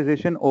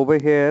optimization over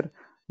here,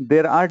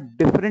 there are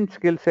different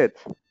skill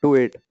sets to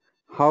it.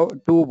 How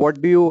do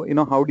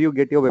you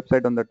get your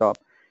website on the top?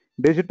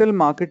 Digital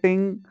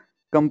marketing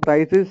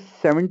comprises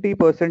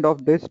 70%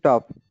 of this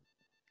stuff.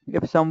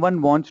 If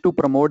someone wants to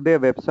promote their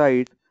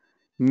website,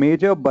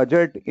 major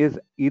budget is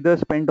either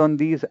spent on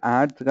these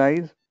ads,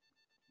 guys,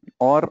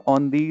 or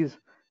on these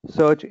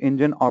search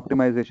engine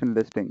optimization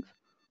listings.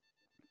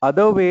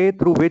 Other way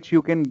through which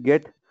you can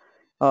get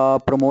your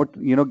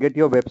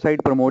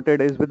website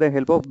promoted is with the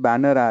help of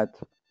banner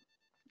ads.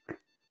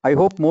 I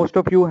hope most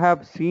of you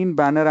have seen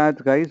banner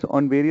ads, guys,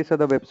 on various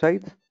other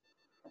websites.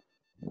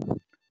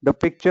 The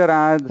picture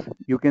ads,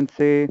 you can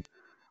say,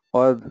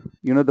 or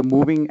the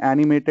moving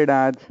animated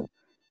ads,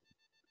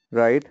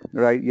 right?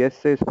 Right. Yes,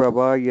 says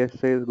Prabha. Yes,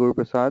 says Guru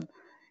Prasad.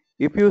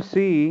 If you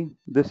see,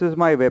 this is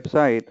my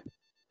website.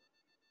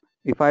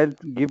 If I'll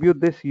give you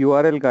this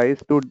URL, guys,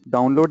 to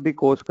download the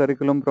course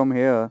curriculum from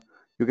here,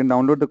 you can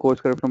download the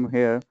course curriculum from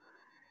here.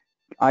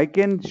 I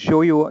can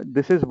show you,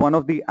 this is one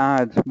of the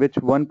ads which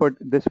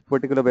this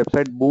particular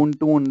website,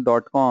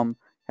 boontune.com,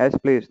 has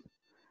placed.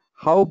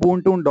 How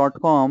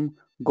boontune.com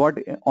got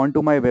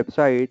onto my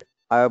website,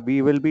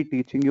 we will be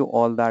teaching you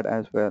all that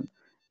as well.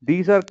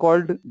 These are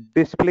called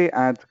display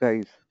ads,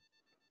 guys.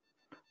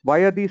 Why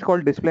are these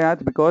called display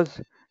ads?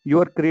 Because you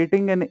are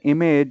creating an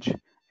image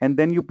and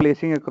then you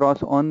placing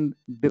across on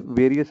the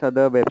various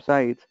other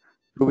websites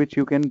through which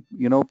you can,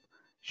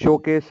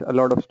 showcase a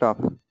lot of stuff.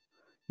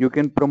 You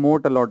can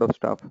promote a lot of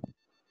stuff.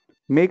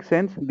 Make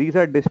sense? These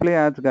are display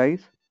ads,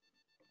 guys.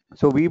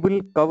 So we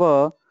will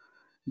cover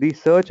the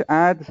search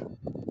ads,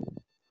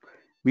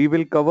 we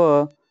will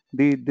cover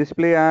the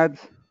display ads,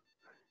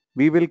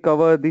 we will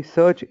cover the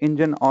search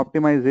engine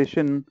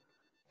optimization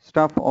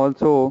stuff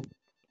also,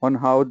 on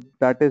how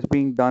that is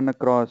being done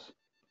across.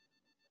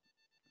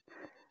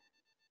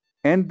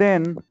 And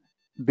then,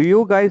 do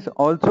you guys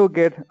also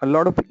get a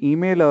lot of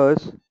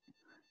emailers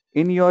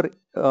in your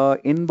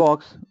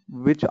inbox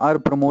which are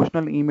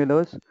promotional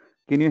emailers?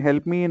 Can you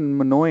help me in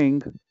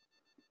knowing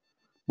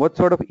what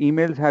sort of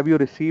emails have you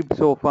received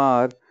so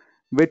far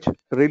which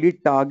really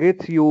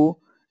targets you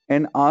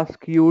and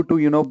ask you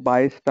to,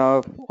 buy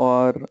stuff,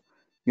 or,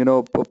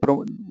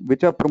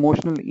 which are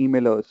promotional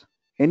emailers?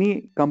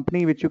 Any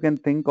company which you can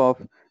think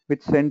of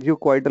which sends you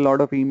quite a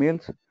lot of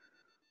emails?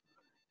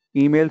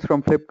 Emails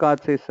from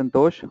Flipkart, says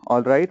Santosh.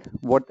 All right.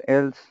 What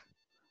else?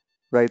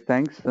 Right.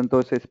 Thanks.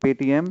 Santosh says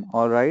Paytm.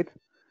 All right.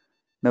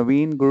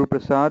 Naveen, Guru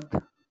Prasad,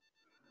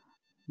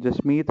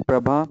 Jasmeet,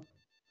 Prabha.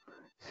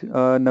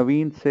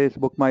 Naveen says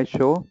book my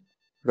show.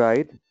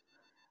 Right.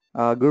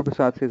 Guru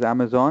Prasad says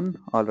Amazon.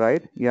 All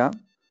right. Yeah.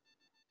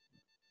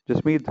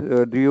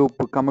 Jasmeet, do you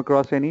come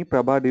across any?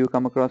 Prabha, do you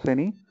come across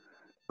any?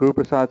 Guru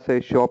Prasad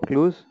says shop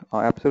clues.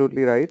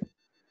 Absolutely right.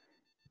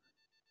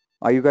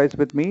 Are you guys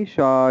with me?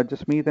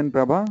 Jasmeet and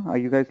Prabha, are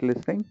you guys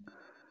listening?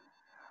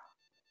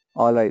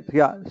 All right.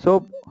 Yeah.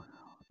 So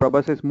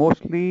Prabha says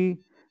mostly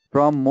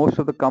from most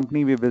of the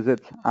company we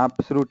visit.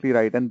 Absolutely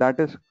right. And that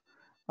is,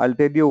 I'll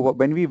tell you,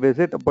 when we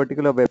visit a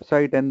particular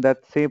website and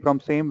that say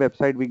from same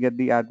website we get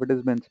the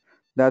advertisements,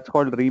 that's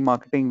called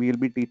remarketing. We'll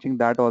be teaching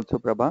that also,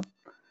 Prabha.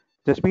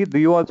 Jasmeet, do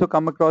you also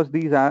come across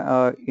these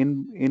emailers?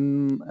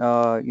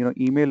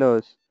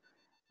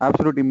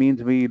 Absolutely,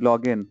 means we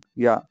log in.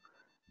 Yeah,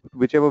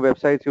 whichever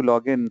websites you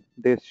log in,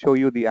 they show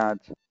you the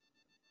ads.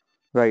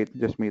 Right,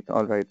 Jasmeet.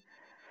 All right.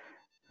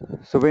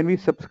 So when we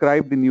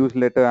subscribe the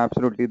newsletter,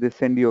 absolutely, they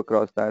send you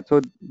across that.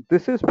 So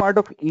this is part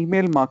of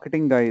email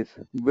marketing, guys.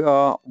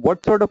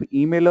 What sort of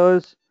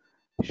emailers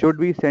should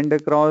we send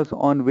across,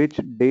 on which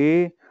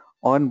day,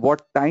 on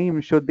what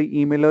time should the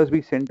emailers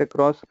be sent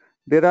across?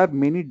 There are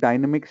many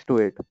dynamics to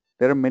it.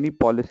 There are many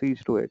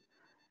policies to it.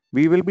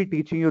 We will be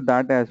teaching you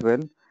that as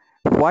well.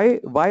 Why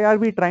are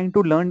we trying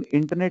to learn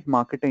internet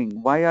marketing?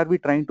 Why are we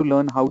trying to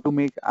learn how to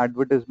make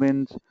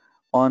advertisements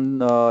on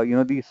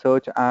these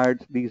search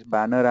ads, these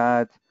banner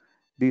ads,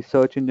 these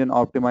search engine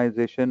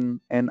optimization,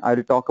 and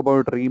I'll talk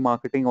about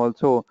remarketing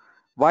also.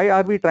 Why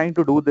are we trying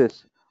to do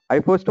this?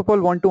 I first of all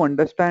want to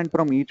understand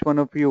from each one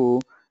of you,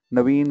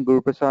 Naveen,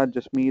 Guruprasad,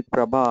 Jasmeet,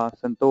 Prabha,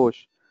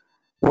 Santosh,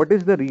 what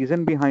is the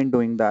reason behind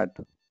doing that?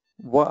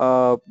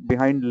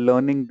 Behind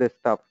learning this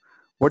stuff?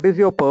 What is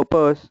your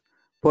purpose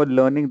for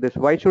learning this?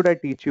 Why should I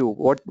teach you?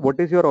 What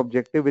is your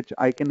objective which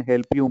I can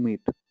help you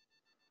meet?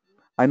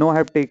 I know I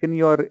have taken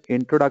your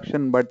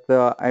introduction, but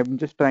I'm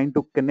just trying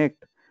to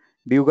connect.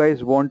 Do you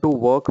guys want to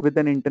work with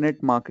an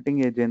internet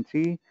marketing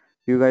agency?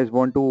 Do you guys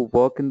want to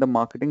work in the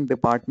marketing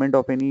department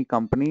of any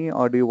company,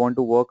 or do you want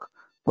to work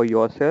for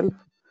yourself?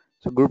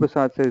 So Guru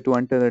Prasad says to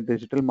enter the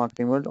digital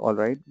marketing world. All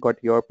right,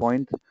 got your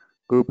point,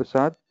 Guru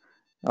Prasad.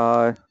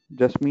 Uh,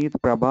 Jasmeet,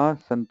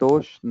 Prabha,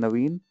 Santosh,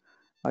 Naveen.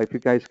 If you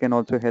guys can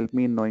also help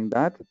me in knowing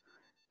that.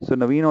 So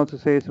Naveen also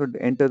says would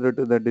enter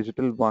the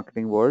digital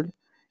marketing world.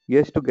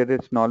 Yes, to get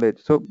its knowledge.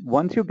 So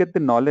once you get the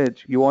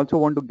knowledge, you also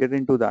want to get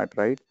into that,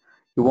 right?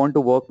 You want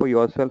to work for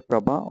yourself,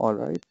 Prabha. All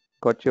right,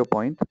 got your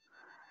point.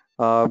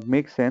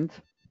 Makes sense.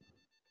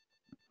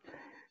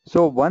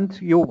 So once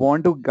you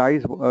want to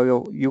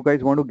you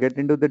guys want to get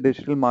into the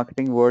digital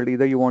marketing world,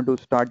 either you want to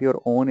start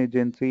your own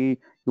agency,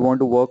 you want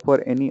to work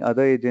for any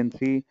other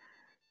agency,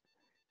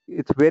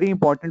 it's very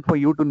important for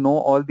you to know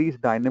all these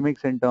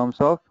dynamics in terms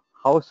of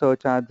how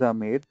search ads are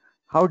made,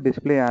 how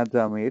display ads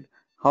are made,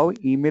 how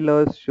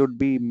emailers should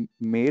be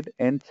made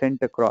and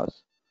sent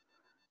across.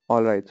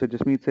 All right. So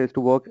Jasmeet says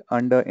to work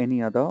under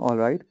any other. All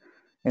right.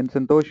 And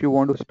Santosh, you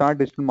want to start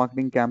digital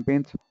marketing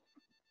campaigns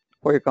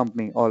for your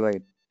company. All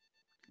right.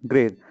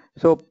 Great.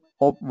 So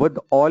with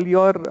all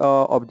your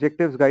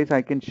objectives, guys,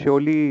 I can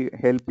surely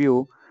help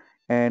you,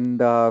 and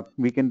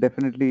we can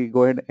definitely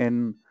go ahead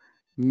and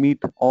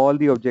meet all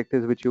the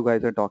objectives which you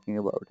guys are talking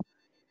about.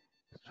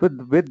 So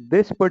with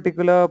this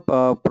particular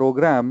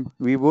program,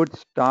 we would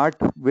start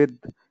with,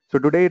 so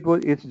today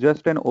it's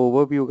just an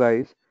overview,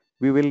 guys.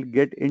 We will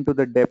get into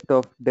the depth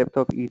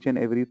of each and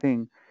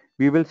everything.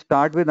 We will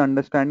start with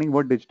understanding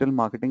what digital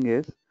marketing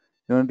is,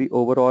 the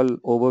overall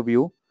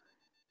overview.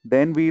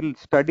 Then we'll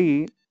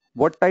study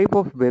what type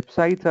of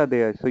websites are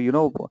there. So,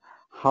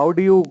 how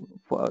do you,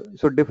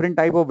 so different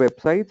type of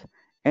websites,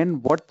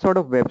 and what sort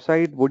of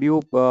website would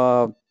you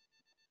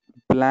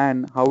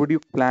plan? How would you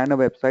plan a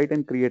website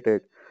and create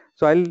it?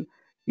 So I'll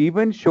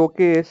even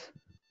showcase,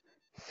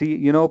 see,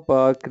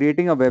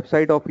 creating a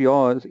website of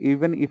yours,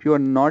 even if you are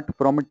not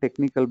from a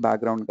technical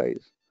background,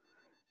 guys.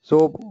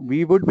 So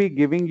we would be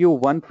giving you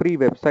one free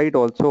website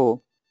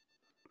also,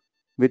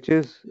 which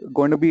is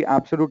going to be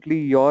absolutely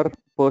your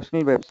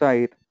personal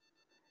website.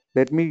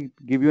 Let me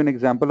give you an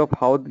example of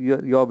how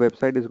your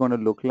website is going to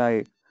look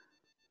like.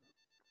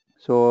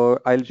 So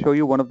I'll show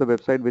you one of the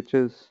website which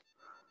is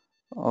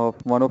of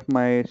one of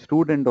my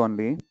student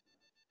only.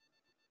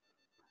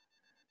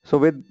 So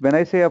when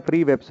I say a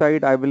free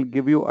website, I will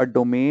give you a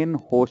domain,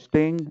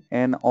 hosting,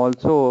 and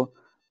also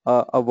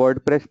a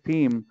WordPress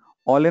theme.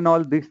 All in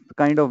all, this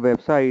kind of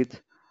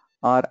websites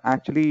are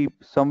actually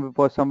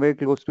somewhere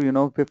close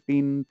to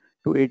 15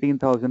 to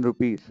 18,000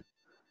 rupees.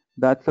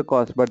 That's the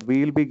cost, but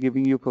we'll be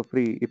giving you for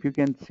free. If you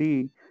can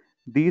see,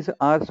 these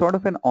are sort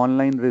of an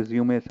online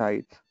resume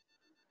sites.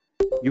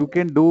 You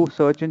can do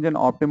search engine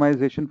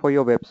optimization for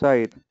your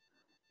website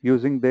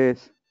using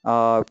this.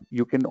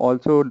 You can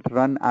also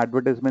run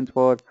advertisements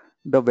for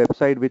the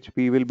website, which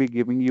we will be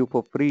giving you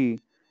for free.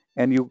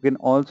 And you can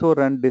also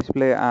run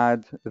display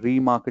ads,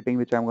 remarketing,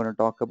 which I'm going to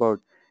talk about.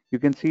 You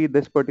can see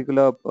this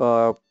particular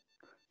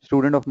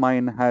student of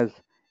mine has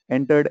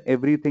entered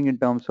everything in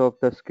terms of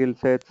the skill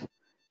sets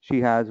she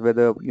has,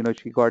 whether,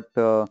 she got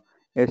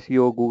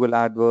SEO, Google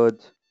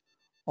AdWords,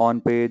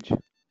 on page,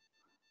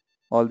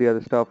 all the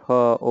other stuff,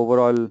 her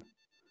overall,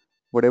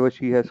 whatever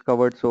she has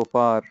covered so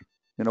far,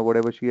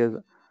 whatever she has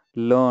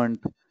learned,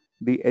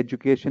 the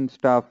education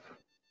stuff,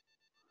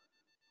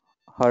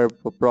 her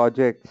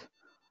projects,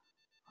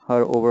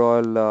 her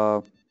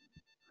overall,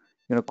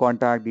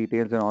 contact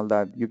details and all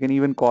that. You can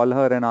even call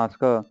her and ask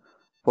her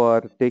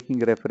for taking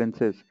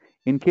references.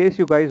 In case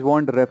you guys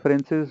want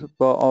references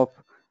of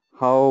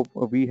how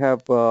we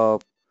have, the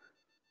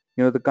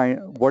kind,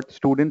 what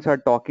students are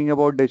talking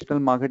about digital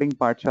marketing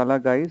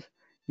Pathshala, guys,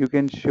 you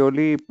can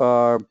surely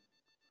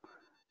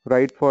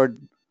write for,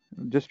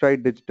 just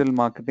write digital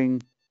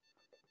marketing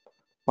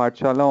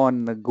Pathshala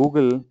on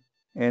Google,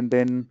 and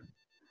then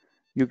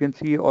you can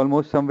see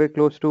almost somewhere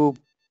close to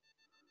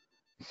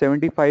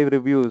 75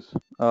 reviews,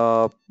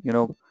 and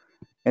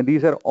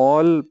these are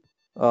all,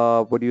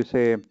 what do you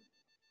say,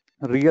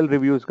 real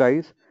reviews,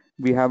 guys.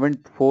 We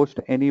haven't forced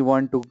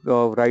anyone to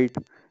write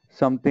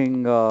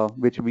something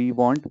which we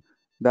want.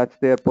 That's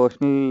their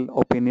personal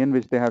opinion,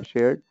 which they have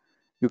shared.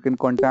 You can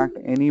contact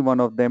any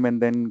one of them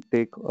and then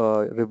take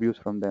reviews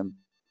from them.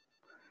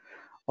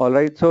 All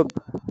right. So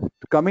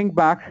coming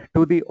back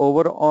to the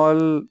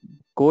overall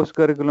course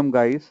curriculum,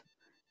 guys,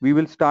 we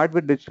will start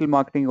with digital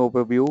marketing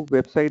overview,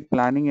 website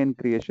planning and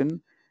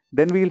creation.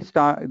 Then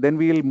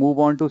we'll move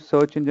on to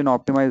search engine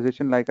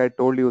optimization. Like I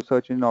told you,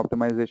 search engine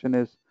optimization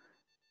is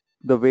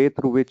the way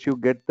through which you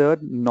get the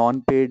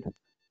non-paid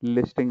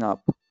listing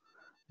up.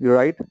 You're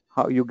right.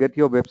 How you get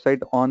your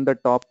website on the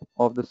top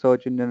of the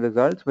search engine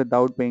results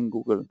without paying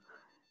Google.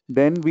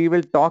 Then we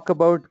will talk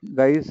about,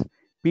 guys,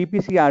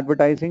 PPC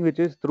advertising, which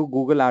is through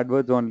Google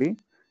AdWords only.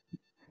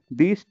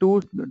 These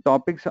two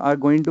topics are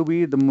going to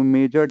be the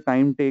major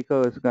time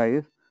takers,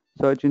 guys: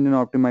 search engine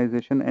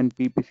optimization and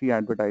PPC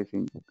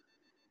advertising.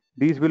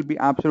 These will be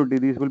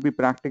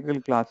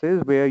practical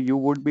classes where you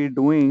would be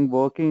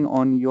working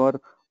on your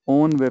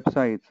own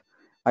websites.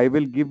 I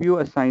will give you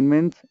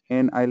assignments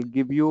and I'll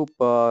give you,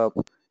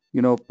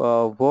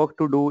 work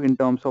to do in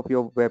terms of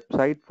your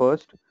website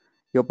first,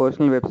 your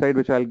personal website,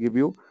 which I'll give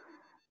you.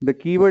 The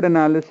keyword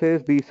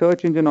analysis, the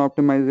search engine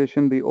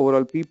optimization, the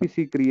overall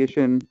PPC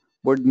creation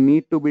would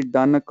need to be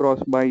done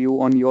across by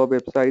you on your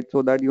website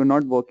so that you're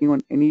not working on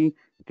any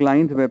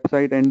client's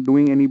website and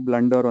doing any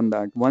blunder on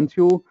that. Once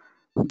you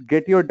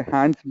get your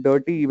hands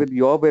dirty with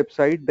your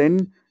website,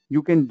 then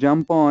you can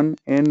jump on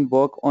and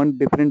work on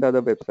different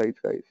other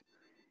websites, guys.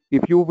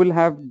 If you will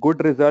have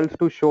good results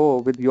to show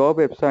with your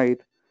website,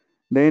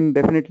 then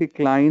definitely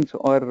clients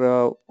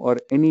or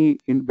any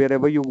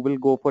wherever you will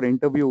go for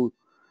interview,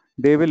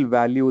 they will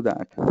value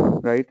that,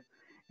 right?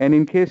 And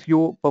in case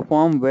you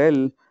perform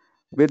well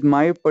with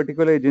my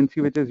particular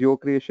agency, which is your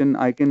creation,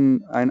 I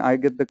can, and I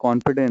get the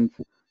confidence,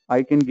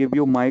 I can give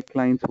you my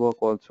clients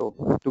work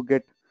also to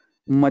get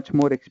much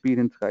more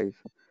experience, guys.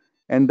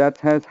 And that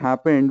has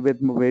happened with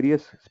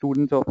various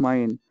students of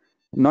mine.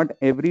 Not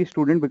every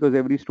student, because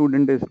every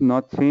student is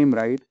not same,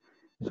 right?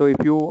 So if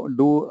you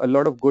do a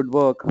lot of good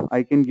work,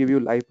 I can give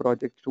you live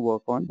projects to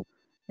work on.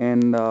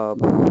 And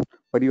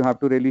but you have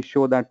to really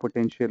show that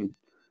potential,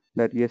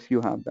 that yes,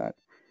 you have that.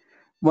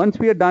 Once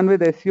we are done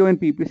with SEO and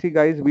PPC,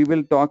 guys, we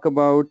will talk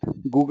about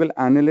Google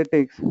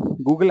Analytics.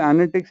 Google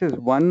Analytics is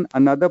one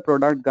another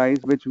product, guys,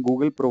 which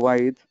Google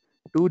provides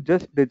to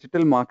just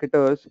digital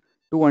marketers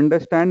to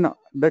understand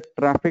the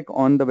traffic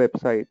on the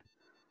website.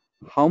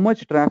 How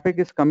much traffic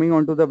is coming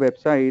onto the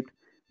website,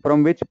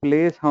 from which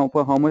place, how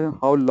for how much,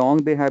 how long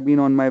they have been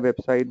on my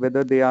website,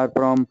 whether they are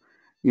from,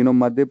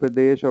 Madhya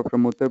Pradesh or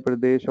from Uttar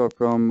Pradesh or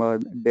from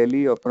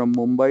Delhi or from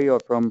Mumbai or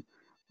from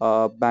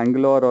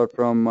Bangalore or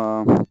from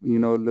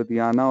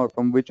Ludhiana or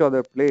from which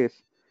other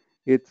place,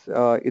 it's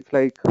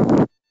like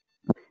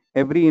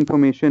every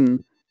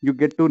information you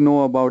get to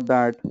know about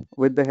that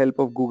with the help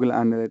of Google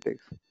Analytics.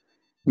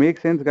 Make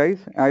sense, guys?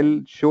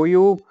 I'll show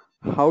you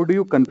how do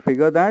you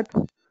configure that.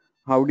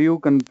 How do you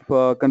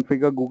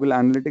configure Google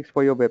Analytics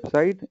for your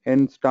website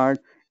and start,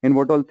 and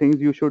what all things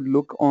you should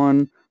look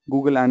on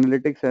Google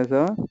Analytics as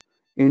a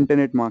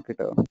internet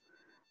marketer.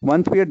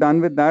 Once we are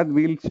done with that,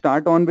 we'll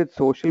start on with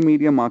social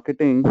media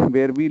marketing,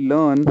 where we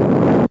learn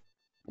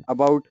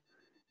about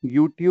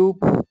YouTube,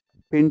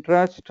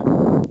 Pinterest,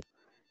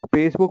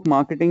 Facebook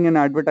marketing and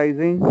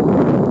advertising.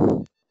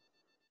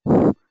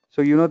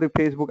 So you know the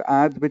Facebook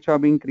ads which are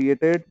being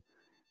created.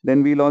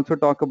 Then we'll also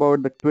talk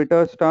about the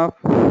Twitter stuff.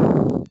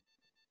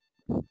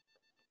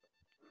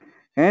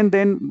 And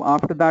then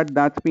after that,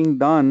 that's being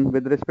done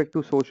with respect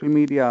to social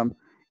media.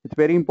 It's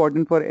very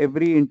important for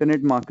every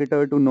internet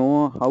marketer to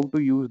know how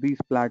to use these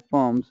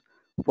platforms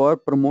for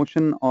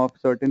promotion of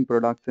certain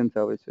products and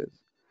services.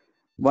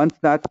 Once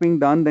that's being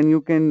done, then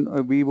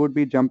we would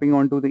be jumping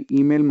onto the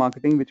email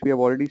marketing, which we have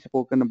already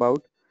spoken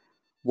about.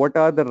 What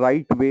are the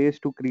right ways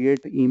to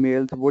create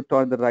emails? What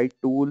are the right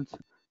tools?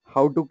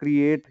 How to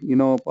create,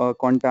 a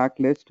contact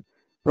list?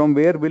 From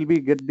where will we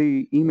get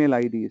the email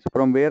IDs?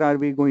 From where are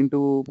we going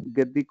to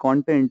get the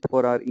content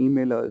for our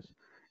emailers?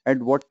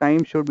 At what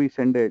time should we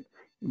send it?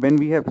 When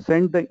we have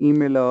sent the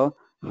emailer,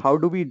 how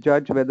do we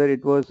judge whether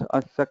it was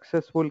a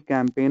successful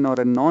campaign or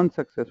a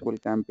non-successful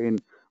campaign?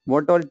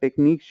 What all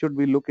techniques should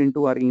we look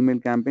into our email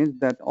campaigns?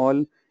 That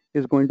all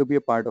is going to be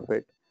a part of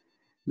it.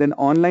 Then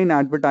online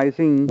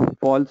advertising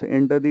falls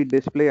under the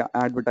display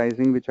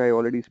advertising, which I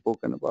already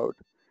spoken about.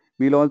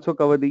 We'll also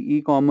cover the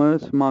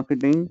e-commerce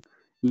marketing,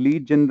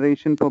 lead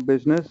generation for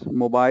business,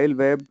 mobile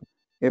web,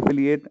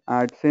 affiliate,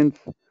 AdSense,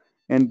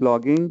 and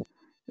blogging,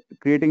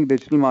 creating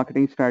digital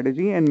marketing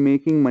strategy, and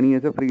making money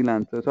as a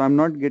freelancer. So I'm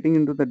not getting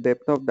into the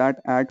depth of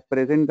that at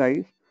present,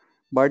 guys.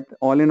 But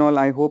all in all,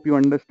 I hope you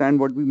understand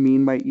what we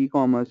mean by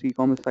e-commerce.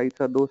 E-commerce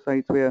sites are those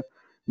sites where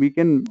we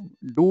can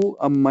do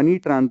a money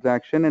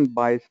transaction and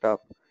buy stuff.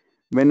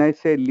 When I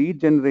say lead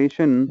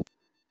generation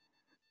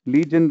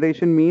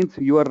means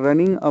you are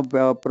running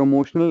a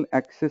promotional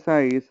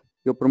exercise,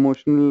 your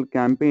promotional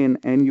campaign,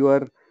 and you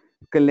are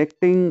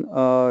collecting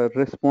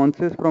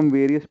responses from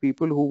various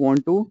people who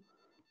want to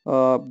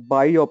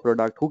buy your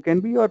product, who can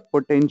be your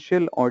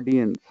potential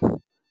audience,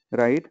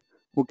 right?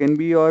 Who can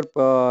be your,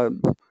 uh,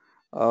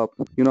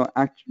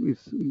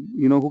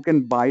 who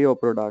can buy your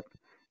product.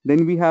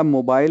 Then we have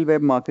mobile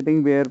web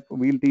marketing, where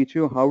we'll teach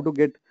you how to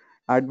get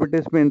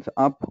advertisements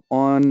up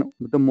on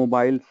the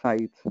mobile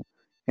sites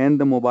and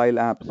the mobile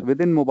apps.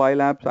 Within mobile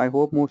apps, I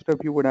hope most of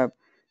you would have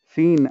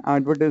seen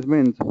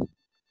advertisements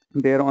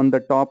there on the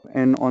top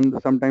and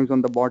sometimes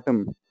on the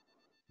bottom,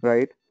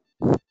 right?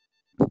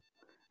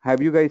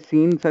 Have you guys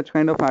seen such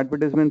kind of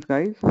advertisements,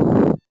 guys?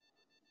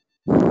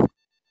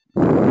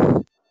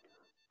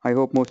 I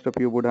hope most of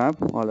you would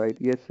have. All right.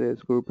 Yes,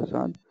 says Guru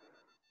Prasad.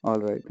 All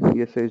right.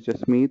 Yes, says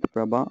Jasmeet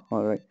Prabha.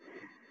 All right.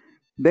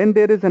 Then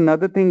there is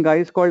another thing,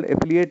 guys, called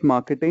affiliate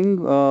marketing.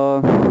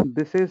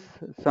 This is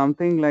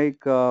something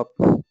like,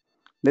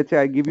 let's say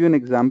I give you an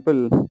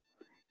example.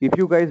 If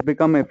you guys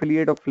become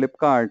affiliate of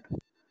Flipkart,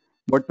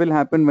 what will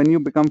happen when you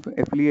become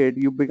affiliate?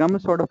 You become a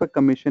sort of a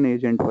commission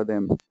agent for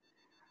them.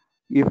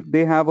 If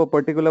they have a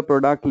particular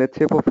product, let's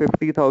say for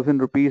 50,000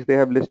 rupees, they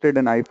have listed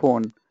an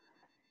iPhone.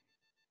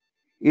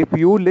 If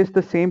you list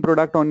the same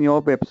product on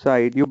your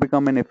website, you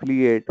become an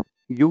affiliate,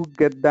 you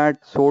get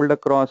that sold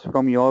across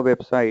from your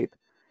website,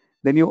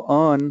 then you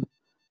earn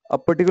a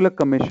particular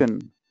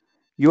commission.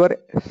 You are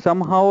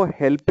somehow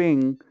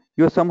helping,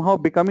 you're somehow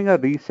becoming a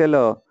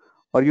reseller,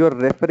 or you're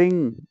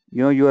referring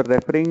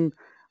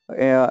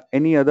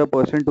any other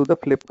person to the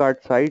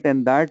Flipkart site,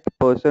 and that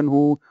person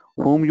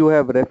whom you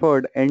have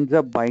referred ends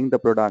up buying the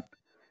product.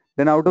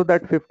 Then out of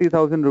that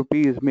 50,000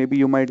 rupees, maybe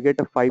you might get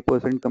a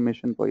 5%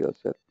 commission for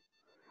yourself.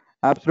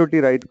 Absolutely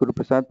right, Guru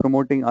Prasad,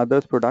 promoting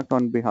others' product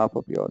on behalf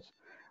of yours.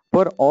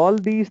 For all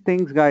these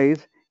things,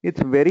 guys,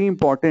 it's very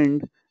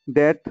important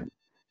that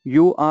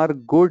you are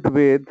good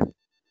with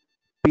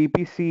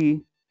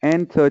PPC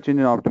and search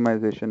engine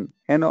optimization.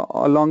 And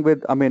along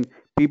with,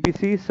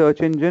 PPC,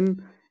 search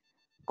engine,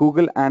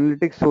 Google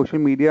Analytics, social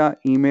media,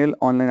 email,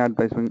 online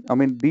advertising.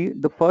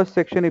 The first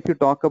section, if you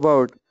talk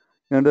about,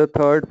 the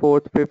third,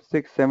 fourth, fifth,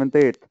 sixth, seventh,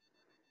 eighth,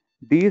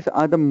 these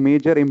are the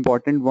major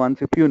important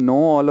ones. If you know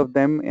all of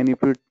them and if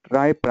you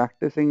try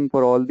practicing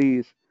for all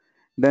these,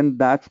 then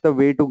that's the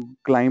way to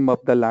climb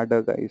up the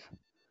ladder, guys.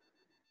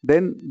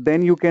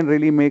 Then you can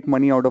really make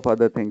money out of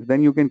other things.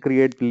 Then you can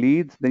create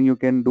leads. Then you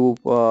can do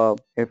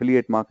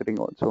affiliate marketing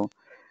also.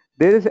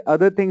 There is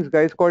other things,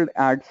 guys, called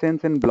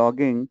AdSense and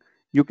blogging.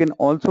 You can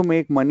also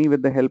make money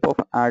with the help of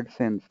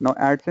AdSense. Now,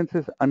 AdSense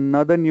is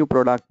another new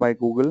product by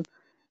Google,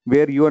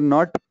 where you are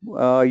not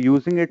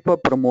using it for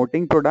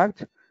promoting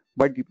products,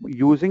 but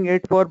using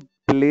it for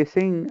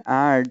placing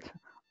ads,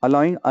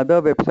 allowing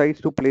other websites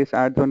to place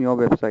ads on your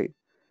website.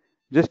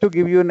 Just to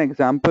give you an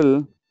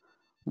example,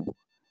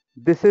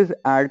 This is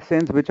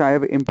AdSense which I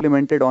have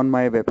implemented on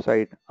my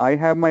website. I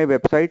have my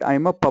website.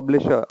 I'm a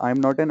publisher.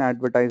 I'm not an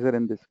advertiser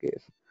in this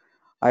case.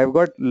 I've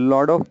got a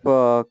lot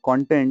of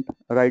content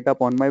right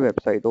up on my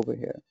website over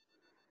here.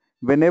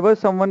 Whenever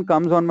someone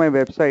comes on my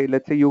website,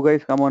 let's say you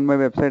guys come on my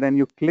website and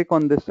you click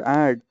on this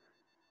ad,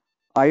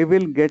 I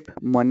will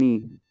get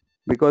money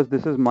because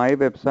this is my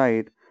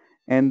website,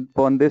 and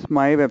on this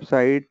my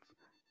website,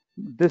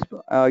 this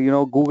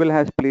Google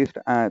has placed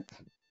ads.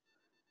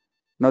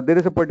 Now there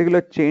is a particular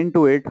chain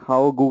to it,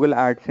 how Google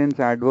AdSense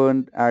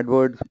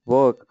AdWords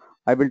work.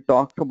 I will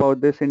talk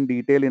about this in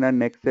detail in our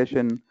next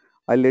session.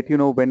 I'll let you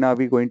know when are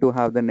we going to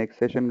have the next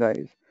session,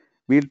 guys.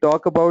 We'll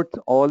talk about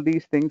all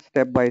these things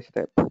step by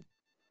step.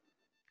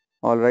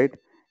 All right.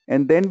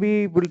 And then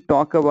we will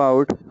talk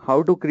about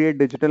how to create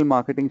digital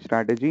marketing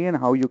strategy and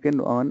how you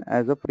can earn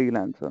as a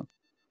freelancer.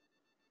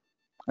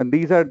 And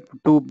these are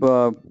two,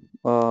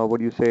 what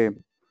do you say,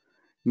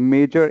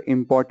 major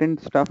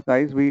important stuff,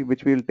 guys,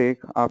 which we'll take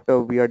after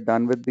we are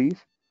done with these.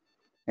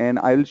 And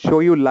I'll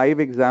show you live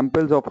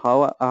examples of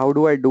how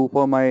do I do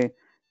for my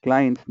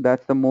clients.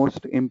 That's the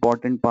most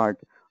important part.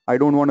 I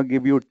don't want to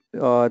give you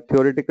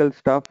theoretical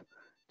stuff.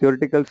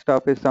 Theoretical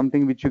stuff is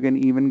something which you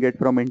can even get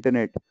from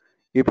internet.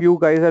 If you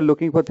guys are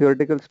looking for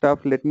theoretical stuff,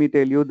 let me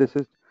tell you, this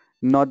is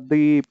not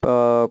the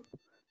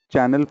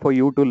channel for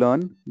you to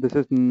learn. This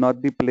is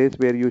not the place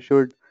where you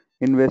should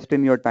invest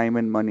in your time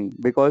and money,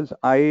 because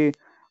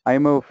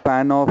I'm a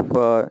fan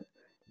of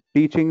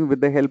teaching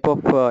with the help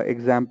of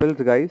examples,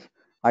 guys.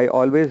 I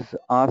always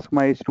ask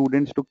my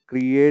students to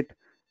create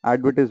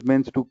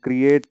advertisements, to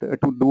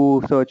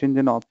do search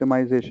engine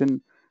optimization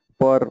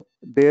for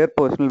their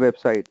personal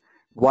website.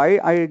 Why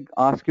I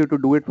ask you to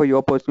do it for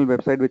your personal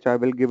website, which I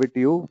will give it to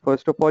you.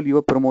 First of all, you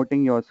are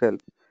promoting yourself.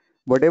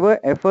 Whatever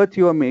efforts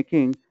you are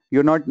making,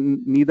 you're not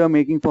neither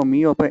making for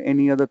me or for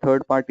any other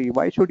third party.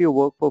 Why should you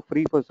work for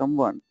free for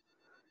someone?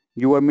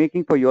 You are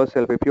making for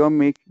yourself. If you are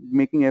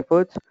making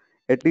efforts,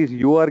 at least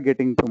you are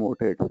getting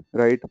promoted,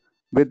 right?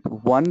 With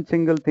one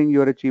single thing,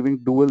 you are achieving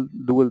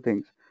dual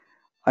things.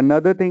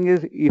 Another thing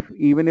is, if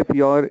even if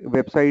your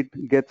website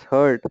gets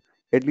hurt,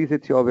 at least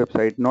it's your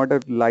website, not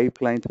a live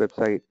client's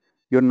website.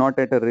 You're not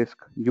at a risk.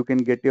 You can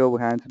get your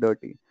hands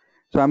dirty.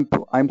 So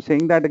I'm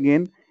saying that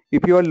again.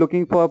 If you are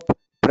looking for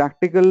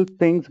practical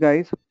things,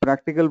 guys,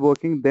 practical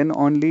working, then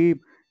only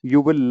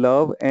you will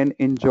love and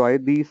enjoy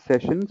these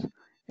sessions.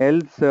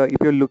 Else, if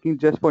you're looking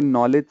just for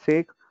knowledge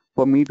sake,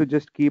 for me to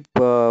just keep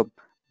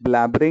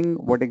blabbering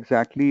what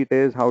exactly it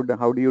is, how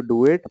do you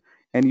do it,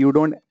 and you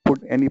don't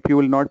put, and if you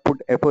will not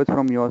put efforts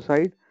from your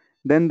side,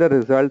 then the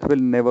results will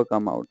never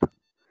come out.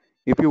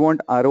 If you want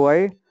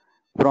ROI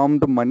from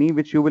the money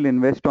which you will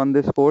invest on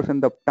this course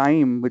and the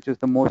time, which is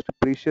the most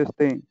precious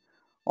thing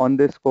on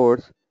this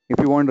course, if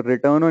you want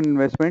return on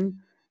investment,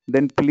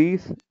 then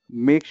please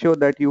make sure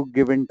that you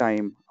give in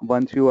time.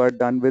 Once you are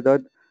done with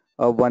a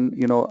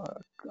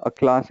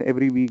class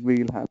every week which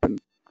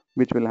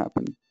will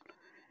happen.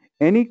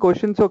 Any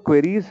questions or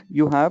queries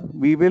you have?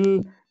 We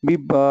will be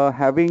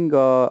having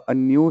a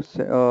new,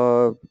 just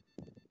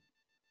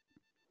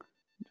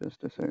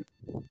a sec.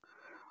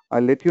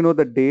 I'll let you know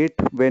the date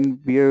when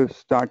we are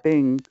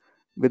starting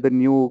with the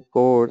new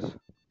course.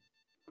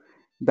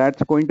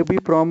 That's going to be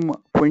from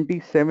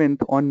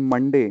 27th on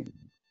Monday.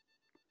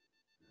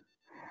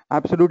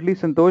 Absolutely,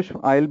 Santosh.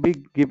 I'll be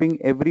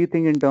giving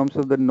everything in terms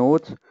of the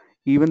notes,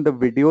 even the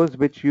videos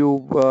which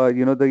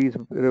these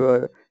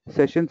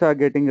sessions are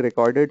getting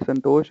recorded,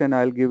 Santosh, and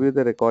I'll give you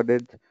the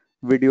recorded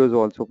videos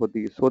also for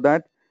these, so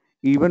that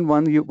even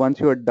once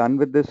you are done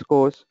with this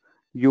course,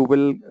 you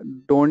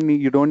don't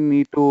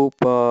need to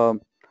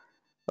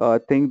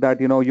think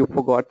that you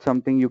forgot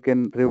something. You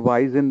can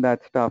revise in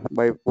that stuff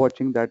by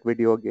watching that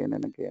video again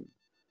and again.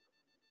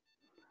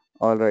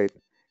 All right.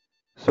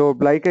 So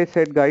like I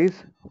said, guys,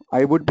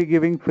 I would be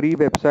giving free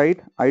website.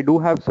 I do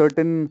have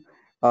certain,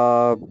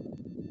 uh,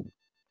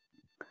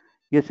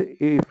 yes,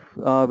 if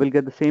we'll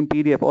get the same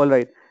PDF. All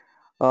right.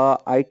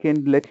 I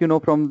can let you know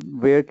from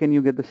where can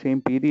you get the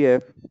same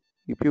PDF.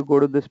 If you go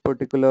to this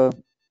particular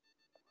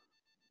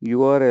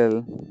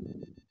URL,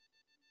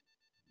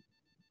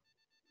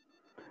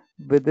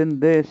 within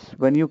this,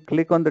 when you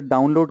click on the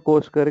download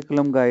course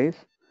curriculum, guys,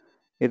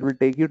 it will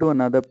take you to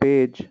another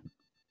page.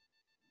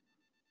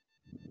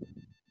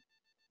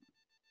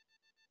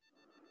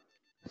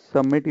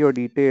 Submit your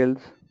details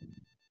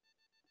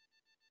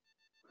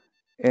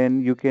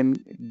and you can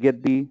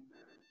get the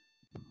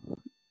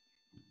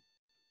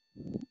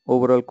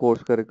overall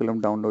course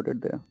curriculum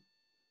downloaded there.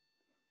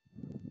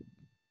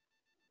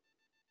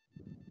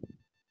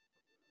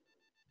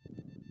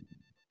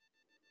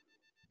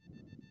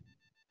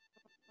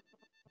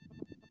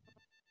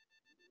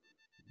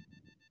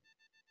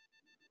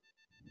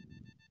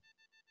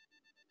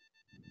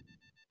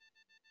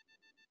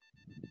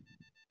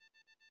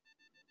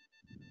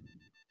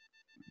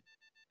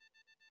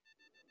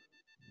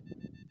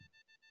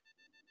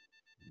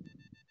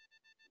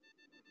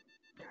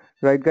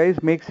 Right,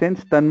 guys, makes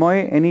sense.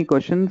 Tanmoy, any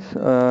questions?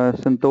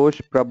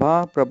 Santosh,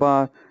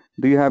 Prabha,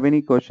 do you have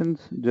any questions?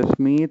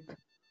 Jasmeet,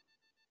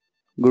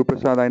 Guru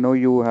Prasad, I know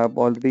you have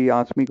already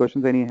asked me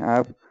questions and you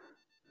have.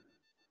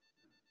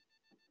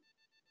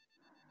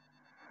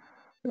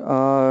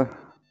 Uh,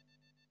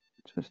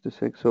 just a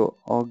sec. So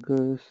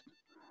August.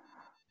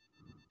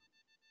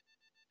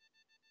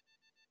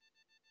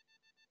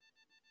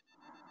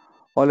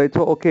 All right.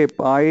 So okay,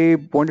 I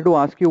wanted to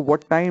ask you,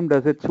 what time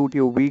does it suit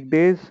you?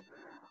 Weekdays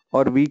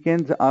or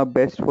weekends are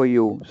best for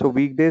you? So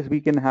weekdays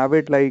we can have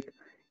it like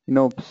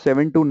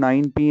 7 to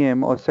 9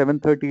 p.m. or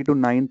 7:30 to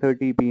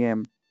 9:30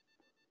 p.m.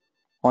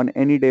 on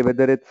any day,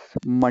 whether it's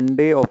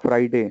Monday or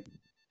Friday.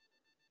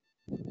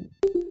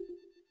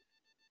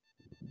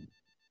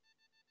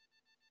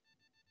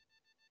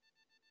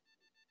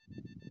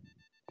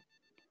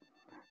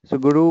 So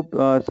Guru,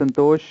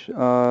 Santosh,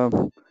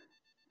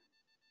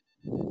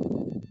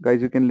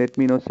 guys, you can let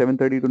me know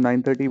 7:30 to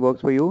 9:30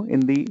 works for you in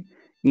the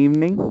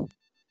evening.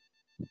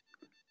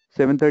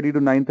 7:30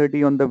 to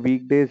 9:30 on the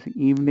weekdays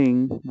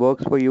evening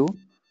works for you,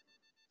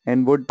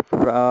 and would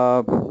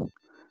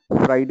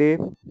Friday.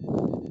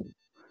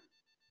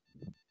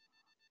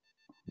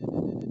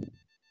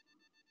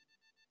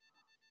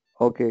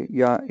 Okay,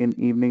 yeah, in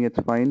evening it's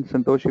fine.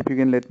 Santosh, if you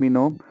can let me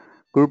know.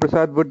 Guru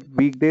Prasad, would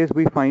weekdays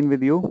be fine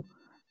with you?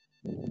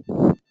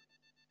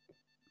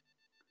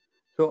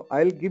 So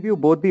I'll give you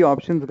both the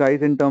options,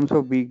 guys, in terms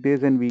of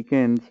weekdays and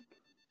weekends.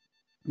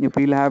 If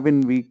we'll have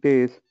in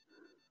weekdays,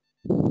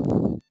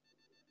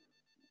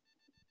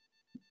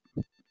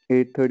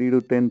 8:30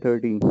 to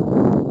 10:30.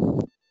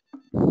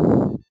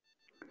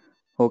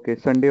 Okay,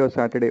 Sunday or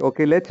Saturday.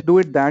 Okay, let's do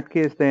it that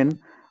case then.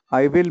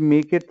 I will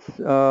make it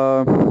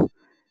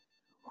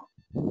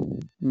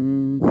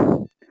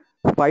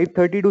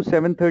 5:30 to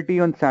 7:30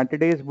 on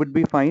Saturdays would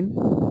be fine.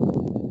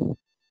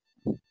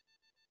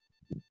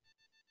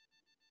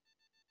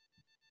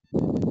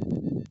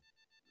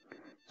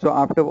 So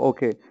after,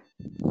 okay,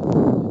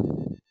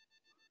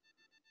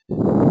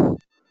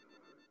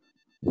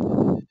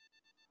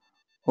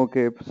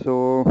 okay, so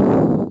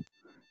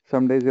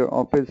some days your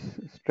office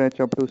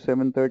stretch up to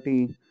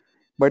 7:30,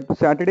 but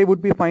Saturday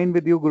would be fine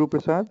with you, Guru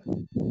Prasad?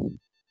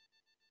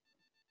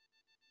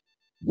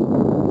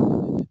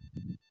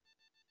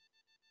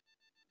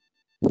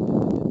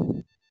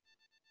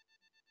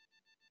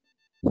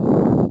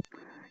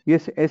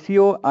 Yes,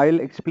 SEO, I'll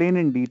explain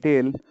in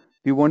detail. Do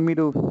you want me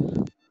to?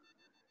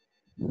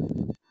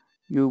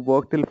 You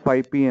work till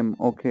 5 p.m.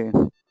 Okay.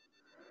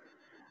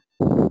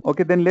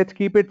 Okay, then let's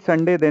keep it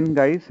Sunday then,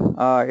 guys.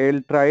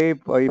 I'll try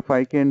if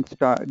I can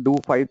start do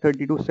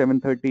 5:30 to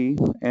 7:30,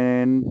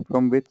 and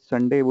from which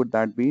Sunday would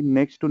that be?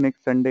 Next to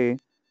next Sunday,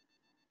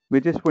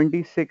 which is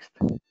 26th.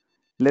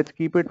 Let's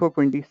keep it for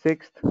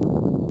 26th,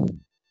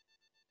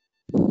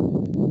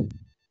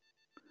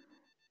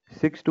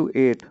 6 to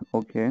 8.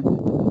 Okay.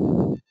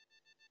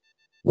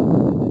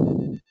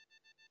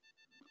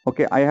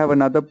 Okay, I have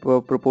another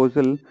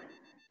proposal.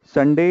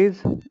 Sundays,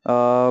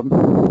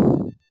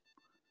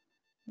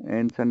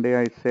 and Sunday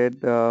I said,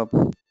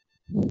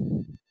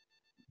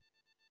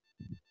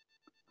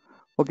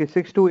 okay,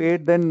 6 to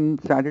 8, then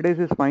Saturdays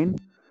is fine.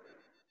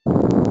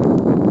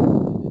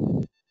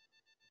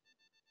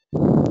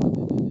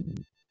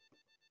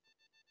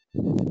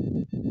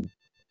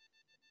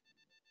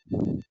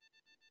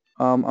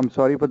 I'm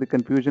sorry for the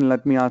confusion.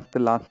 Let me ask the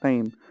last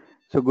time.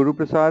 So Guru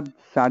Prasad,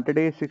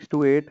 Saturday 6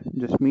 to 8,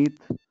 Jasmeet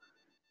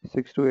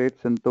 6 to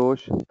 8,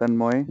 Santosh,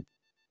 Tanmoy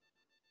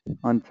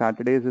on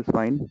Saturdays is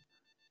fine.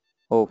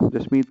 Oh,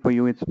 Jasmeet, for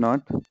you it's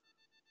not.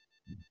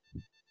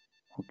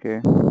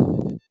 Okay.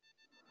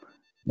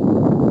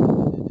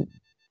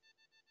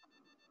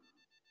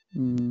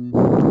 Mm.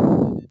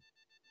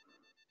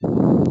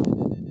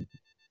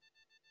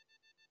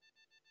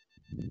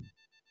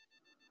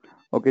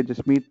 Okay,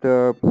 Jasmeet,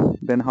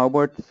 then how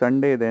about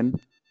Sunday then?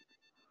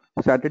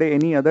 Saturday,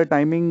 any other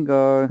timing,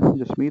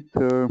 Jasmeet,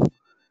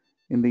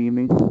 in the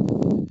evening?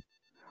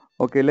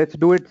 Okay, let's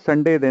do it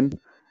Sunday then.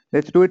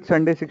 Let's do it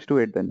Sunday 6 to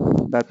 8 then.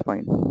 That's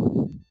fine.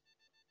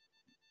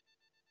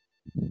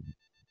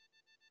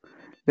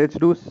 Let's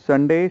do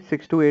Sunday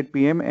 6 to 8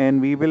 p.m.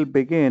 and we will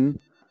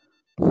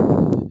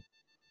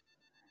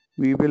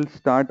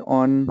start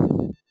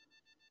on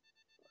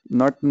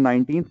not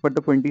 19th but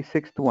the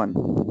 26th one.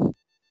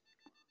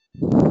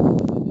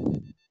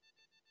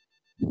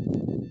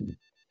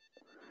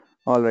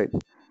 All right.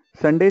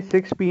 Sunday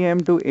 6 p.m.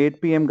 to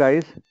 8 p.m.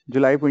 guys,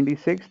 July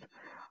 26th.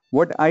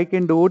 What I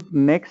can do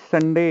next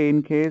Sunday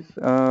in case,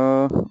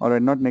 all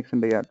right, not next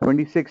Sunday, yeah,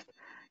 26th.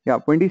 Yeah,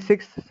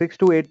 26th, 6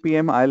 to 8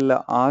 p.m. I'll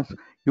ask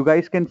you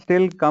guys can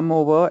still come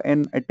over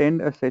and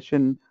attend a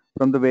session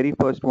from the very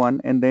first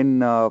one, and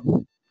then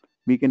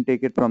we can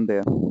take it from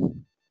there.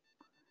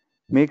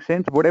 Make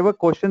sense? Whatever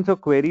questions or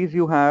queries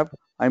you have,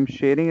 I'm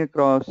sharing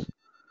across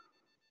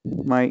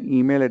my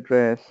email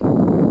address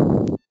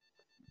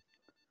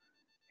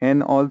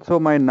and also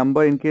my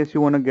number in case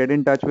you want to get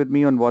in touch with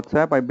me on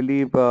WhatsApp. I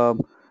believe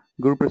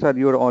Guru Prasad,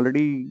 you are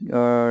already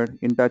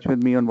in touch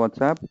with me on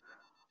WhatsApp.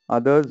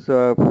 Others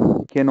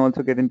can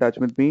also get in touch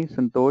with me.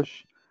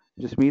 Santosh,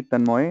 Jasmeet,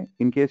 Tanmoy.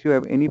 In case you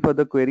have any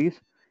further queries,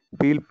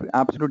 feel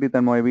absolutely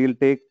Tanmoy. We'll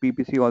take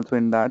PPC also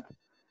in that.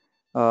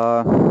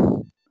 Uh,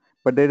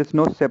 but there is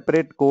no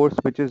separate course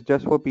which is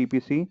just for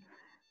PPC.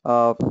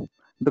 Uh,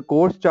 the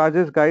course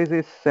charges, guys,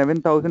 is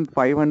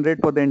 7,500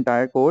 for the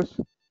entire course.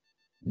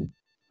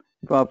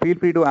 Feel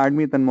free to add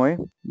me, Tanmoy.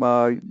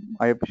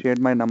 I have shared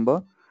my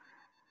number.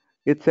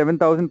 It's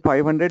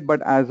 7,500,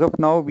 but as of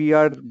now, we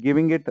are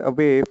giving it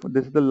away.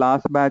 This is the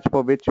last batch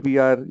for which we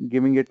are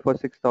giving it for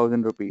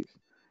 6,000 rupees.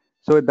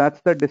 So that's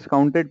the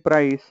discounted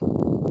price.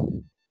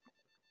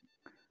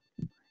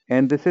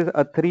 And this is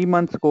a 3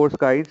 months course,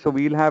 guys. So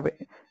we'll have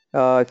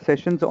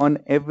sessions on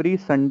every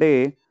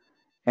Sunday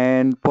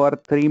and for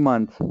 3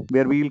 months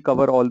where we'll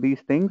cover all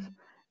these things.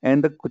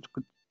 And the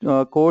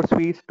course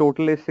fees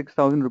total is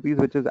 6,000 rupees,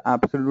 which is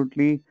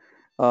absolutely,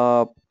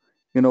 uh,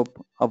 you know,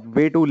 a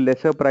way too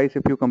lesser price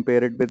if you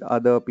compare it with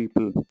other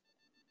people.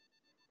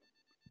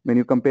 When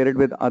you compare it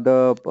with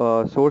other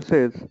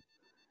sources,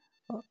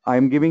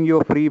 I'm giving you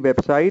a free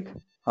website,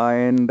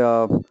 and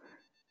I'll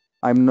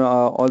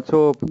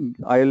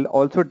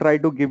also try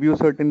to give you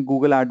certain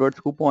Google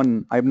AdWords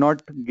coupon. I'm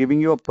not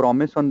giving you a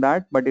promise on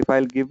that, but if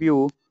I'll give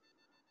you,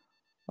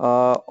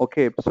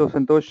 okay, so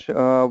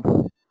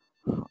Santosh,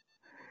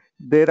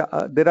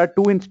 there are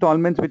two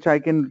installments which I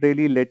can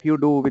really let you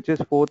do, which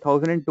is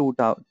 4,000 and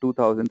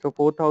 2,000. So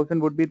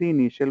 4,000 would be the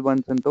initial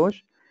one,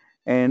 Santosh,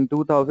 and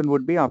 2,000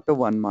 would be after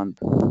 1 month.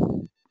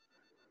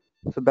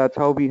 So that's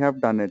how we have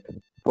done it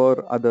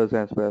for others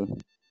as well.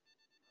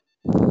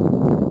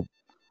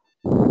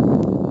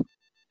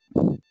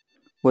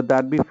 Would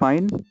that be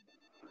fine?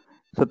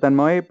 So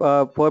Tanmoy,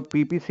 for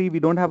PPC, we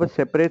don't have a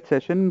separate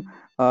session.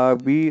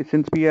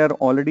 Since we are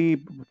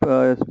already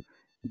uh,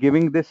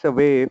 giving this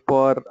away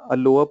for a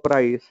lower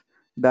price,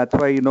 that's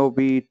why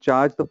we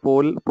charge the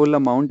full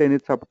amount, and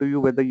it's up to you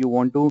whether you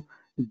want to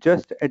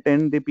just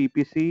attend the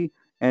PPC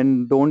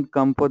and don't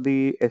come for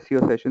the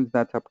SEO sessions.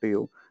 That's up to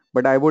you.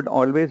 But I would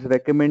always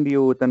recommend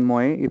you,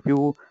 Tanmoy, if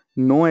you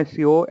know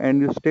SEO and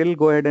you still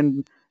go ahead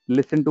and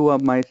listen to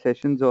my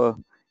sessions, or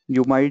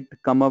you might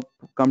come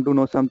to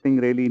know something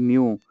really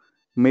new.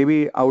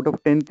 Maybe out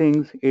of 10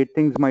 things, 8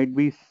 things might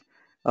be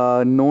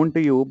known to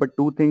you, but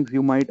 2 things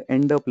you might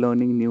end up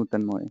learning new,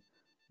 Tanmoy.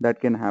 That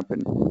can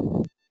happen.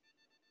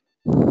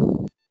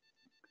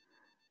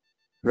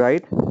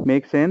 Right?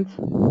 Makes sense?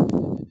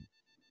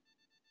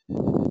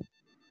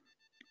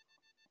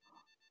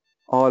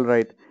 All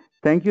right.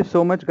 Thank you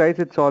so much, guys.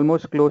 It's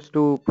almost close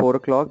to 4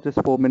 o'clock, just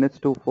 4 minutes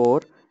to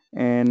 4.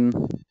 And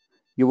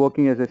you're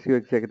working as SEO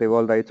executive.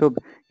 All right. So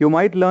you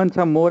might learn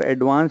some more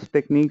advanced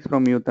techniques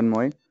from you,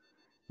 Tanmoy.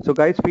 So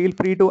guys, feel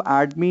free to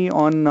add me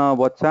on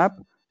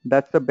WhatsApp.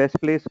 That's the best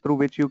place through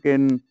which you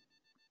can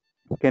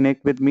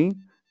connect with me.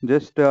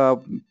 Just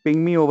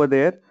ping me over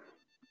there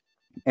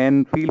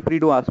and feel free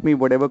to ask me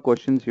whatever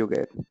questions you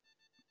get.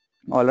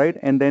 All right.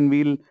 And then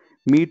we'll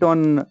meet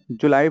on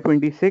July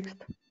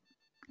 26th,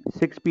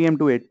 6 p.m.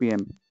 to 8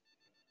 p.m.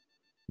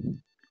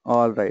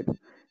 All right.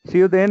 See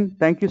you then.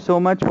 Thank you so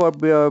much for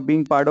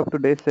being part of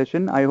today's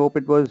session. I hope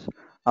it was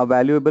a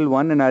valuable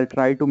one, and I'll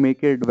try to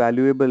make it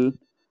valuable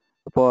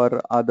for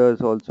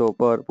others also,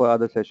 for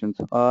other sessions.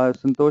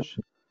 Santosh,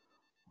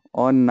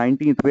 on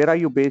 19th, where are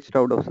you based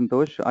out of,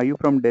 Santosh? Are you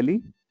from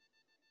Delhi?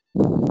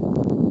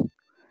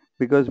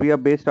 Because we are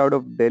based out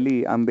of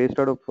Delhi. I'm based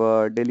out of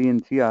Delhi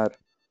NCR.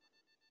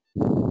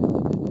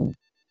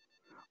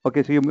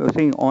 Okay, so you're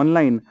saying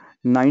online.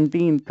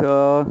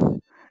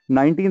 19th,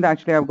 19th,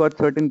 actually, I've got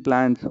certain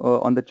plans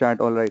on the chat.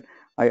 All right.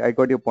 I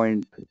got your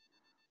point.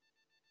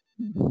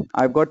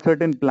 I've got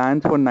certain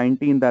plans for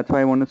 19th. That's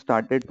why I want to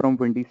start it from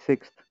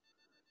 26th,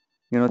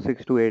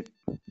 6 to 8.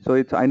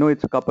 So I know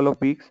it's a couple of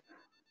weeks,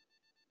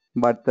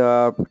 but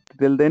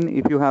till then,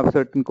 if you have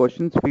certain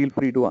questions, feel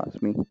free to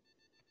ask me.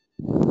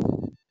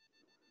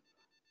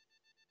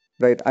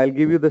 Right. I'll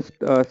give you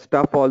the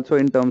stuff also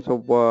in terms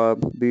of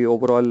the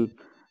overall,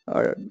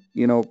 uh,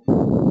 you know,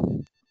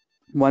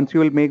 once you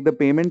will make the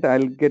payment,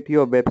 I'll get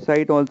your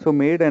website also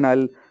made, and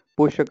I'll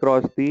push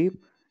across the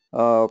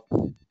uh,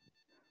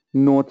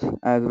 notes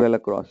as well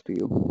across to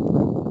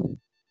you.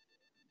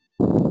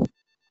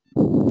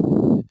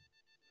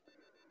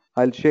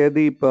 I'll share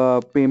the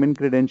payment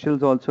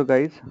credentials also,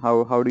 guys.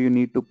 How do you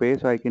need to pay?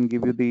 So I can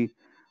give you the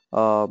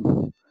uh,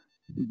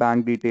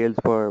 bank details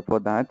for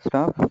that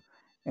stuff.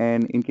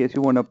 And in case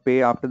you want to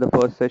pay after the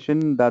first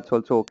session, that's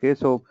also okay.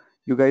 So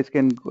you guys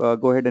can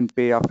go ahead and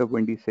pay after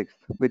 26th,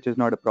 which is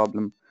not a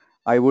problem.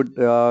 I would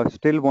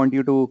still want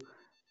you to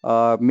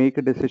make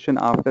a decision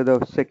after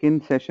the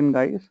second session,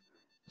 guys.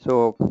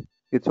 So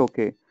it's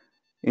okay.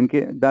 In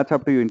case that's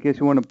up to you. In case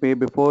you want to pay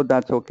before,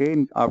 that's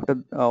okay.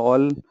 After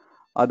all,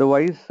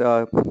 otherwise,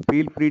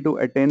 feel free to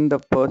attend the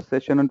first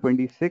session on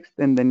 26th,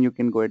 and then you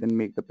can go ahead and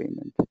make the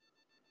payment.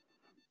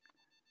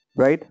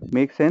 Right?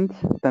 Makes sense?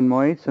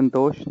 Tanmoy,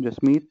 Santosh,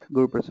 Jasmeet,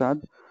 Guru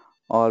Prasad.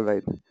 All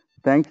right.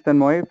 Thanks,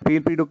 Tanmoy.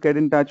 Feel free to get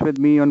in touch with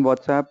me on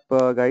WhatsApp,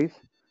 guys.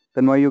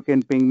 Tanmoy, you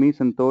can ping me.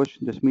 Santosh,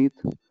 Jasmeet,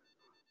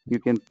 you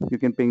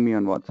can ping me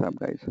on WhatsApp,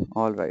 guys.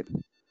 All right.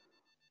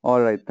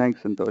 All right.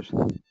 Thanks, Santosh.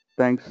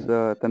 Thanks,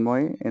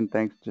 Tanmoy, and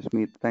thanks,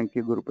 Jasmeet. Thank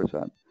you, Guru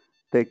Prasad.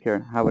 Take care.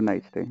 Have a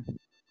nice day.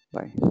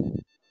 Bye.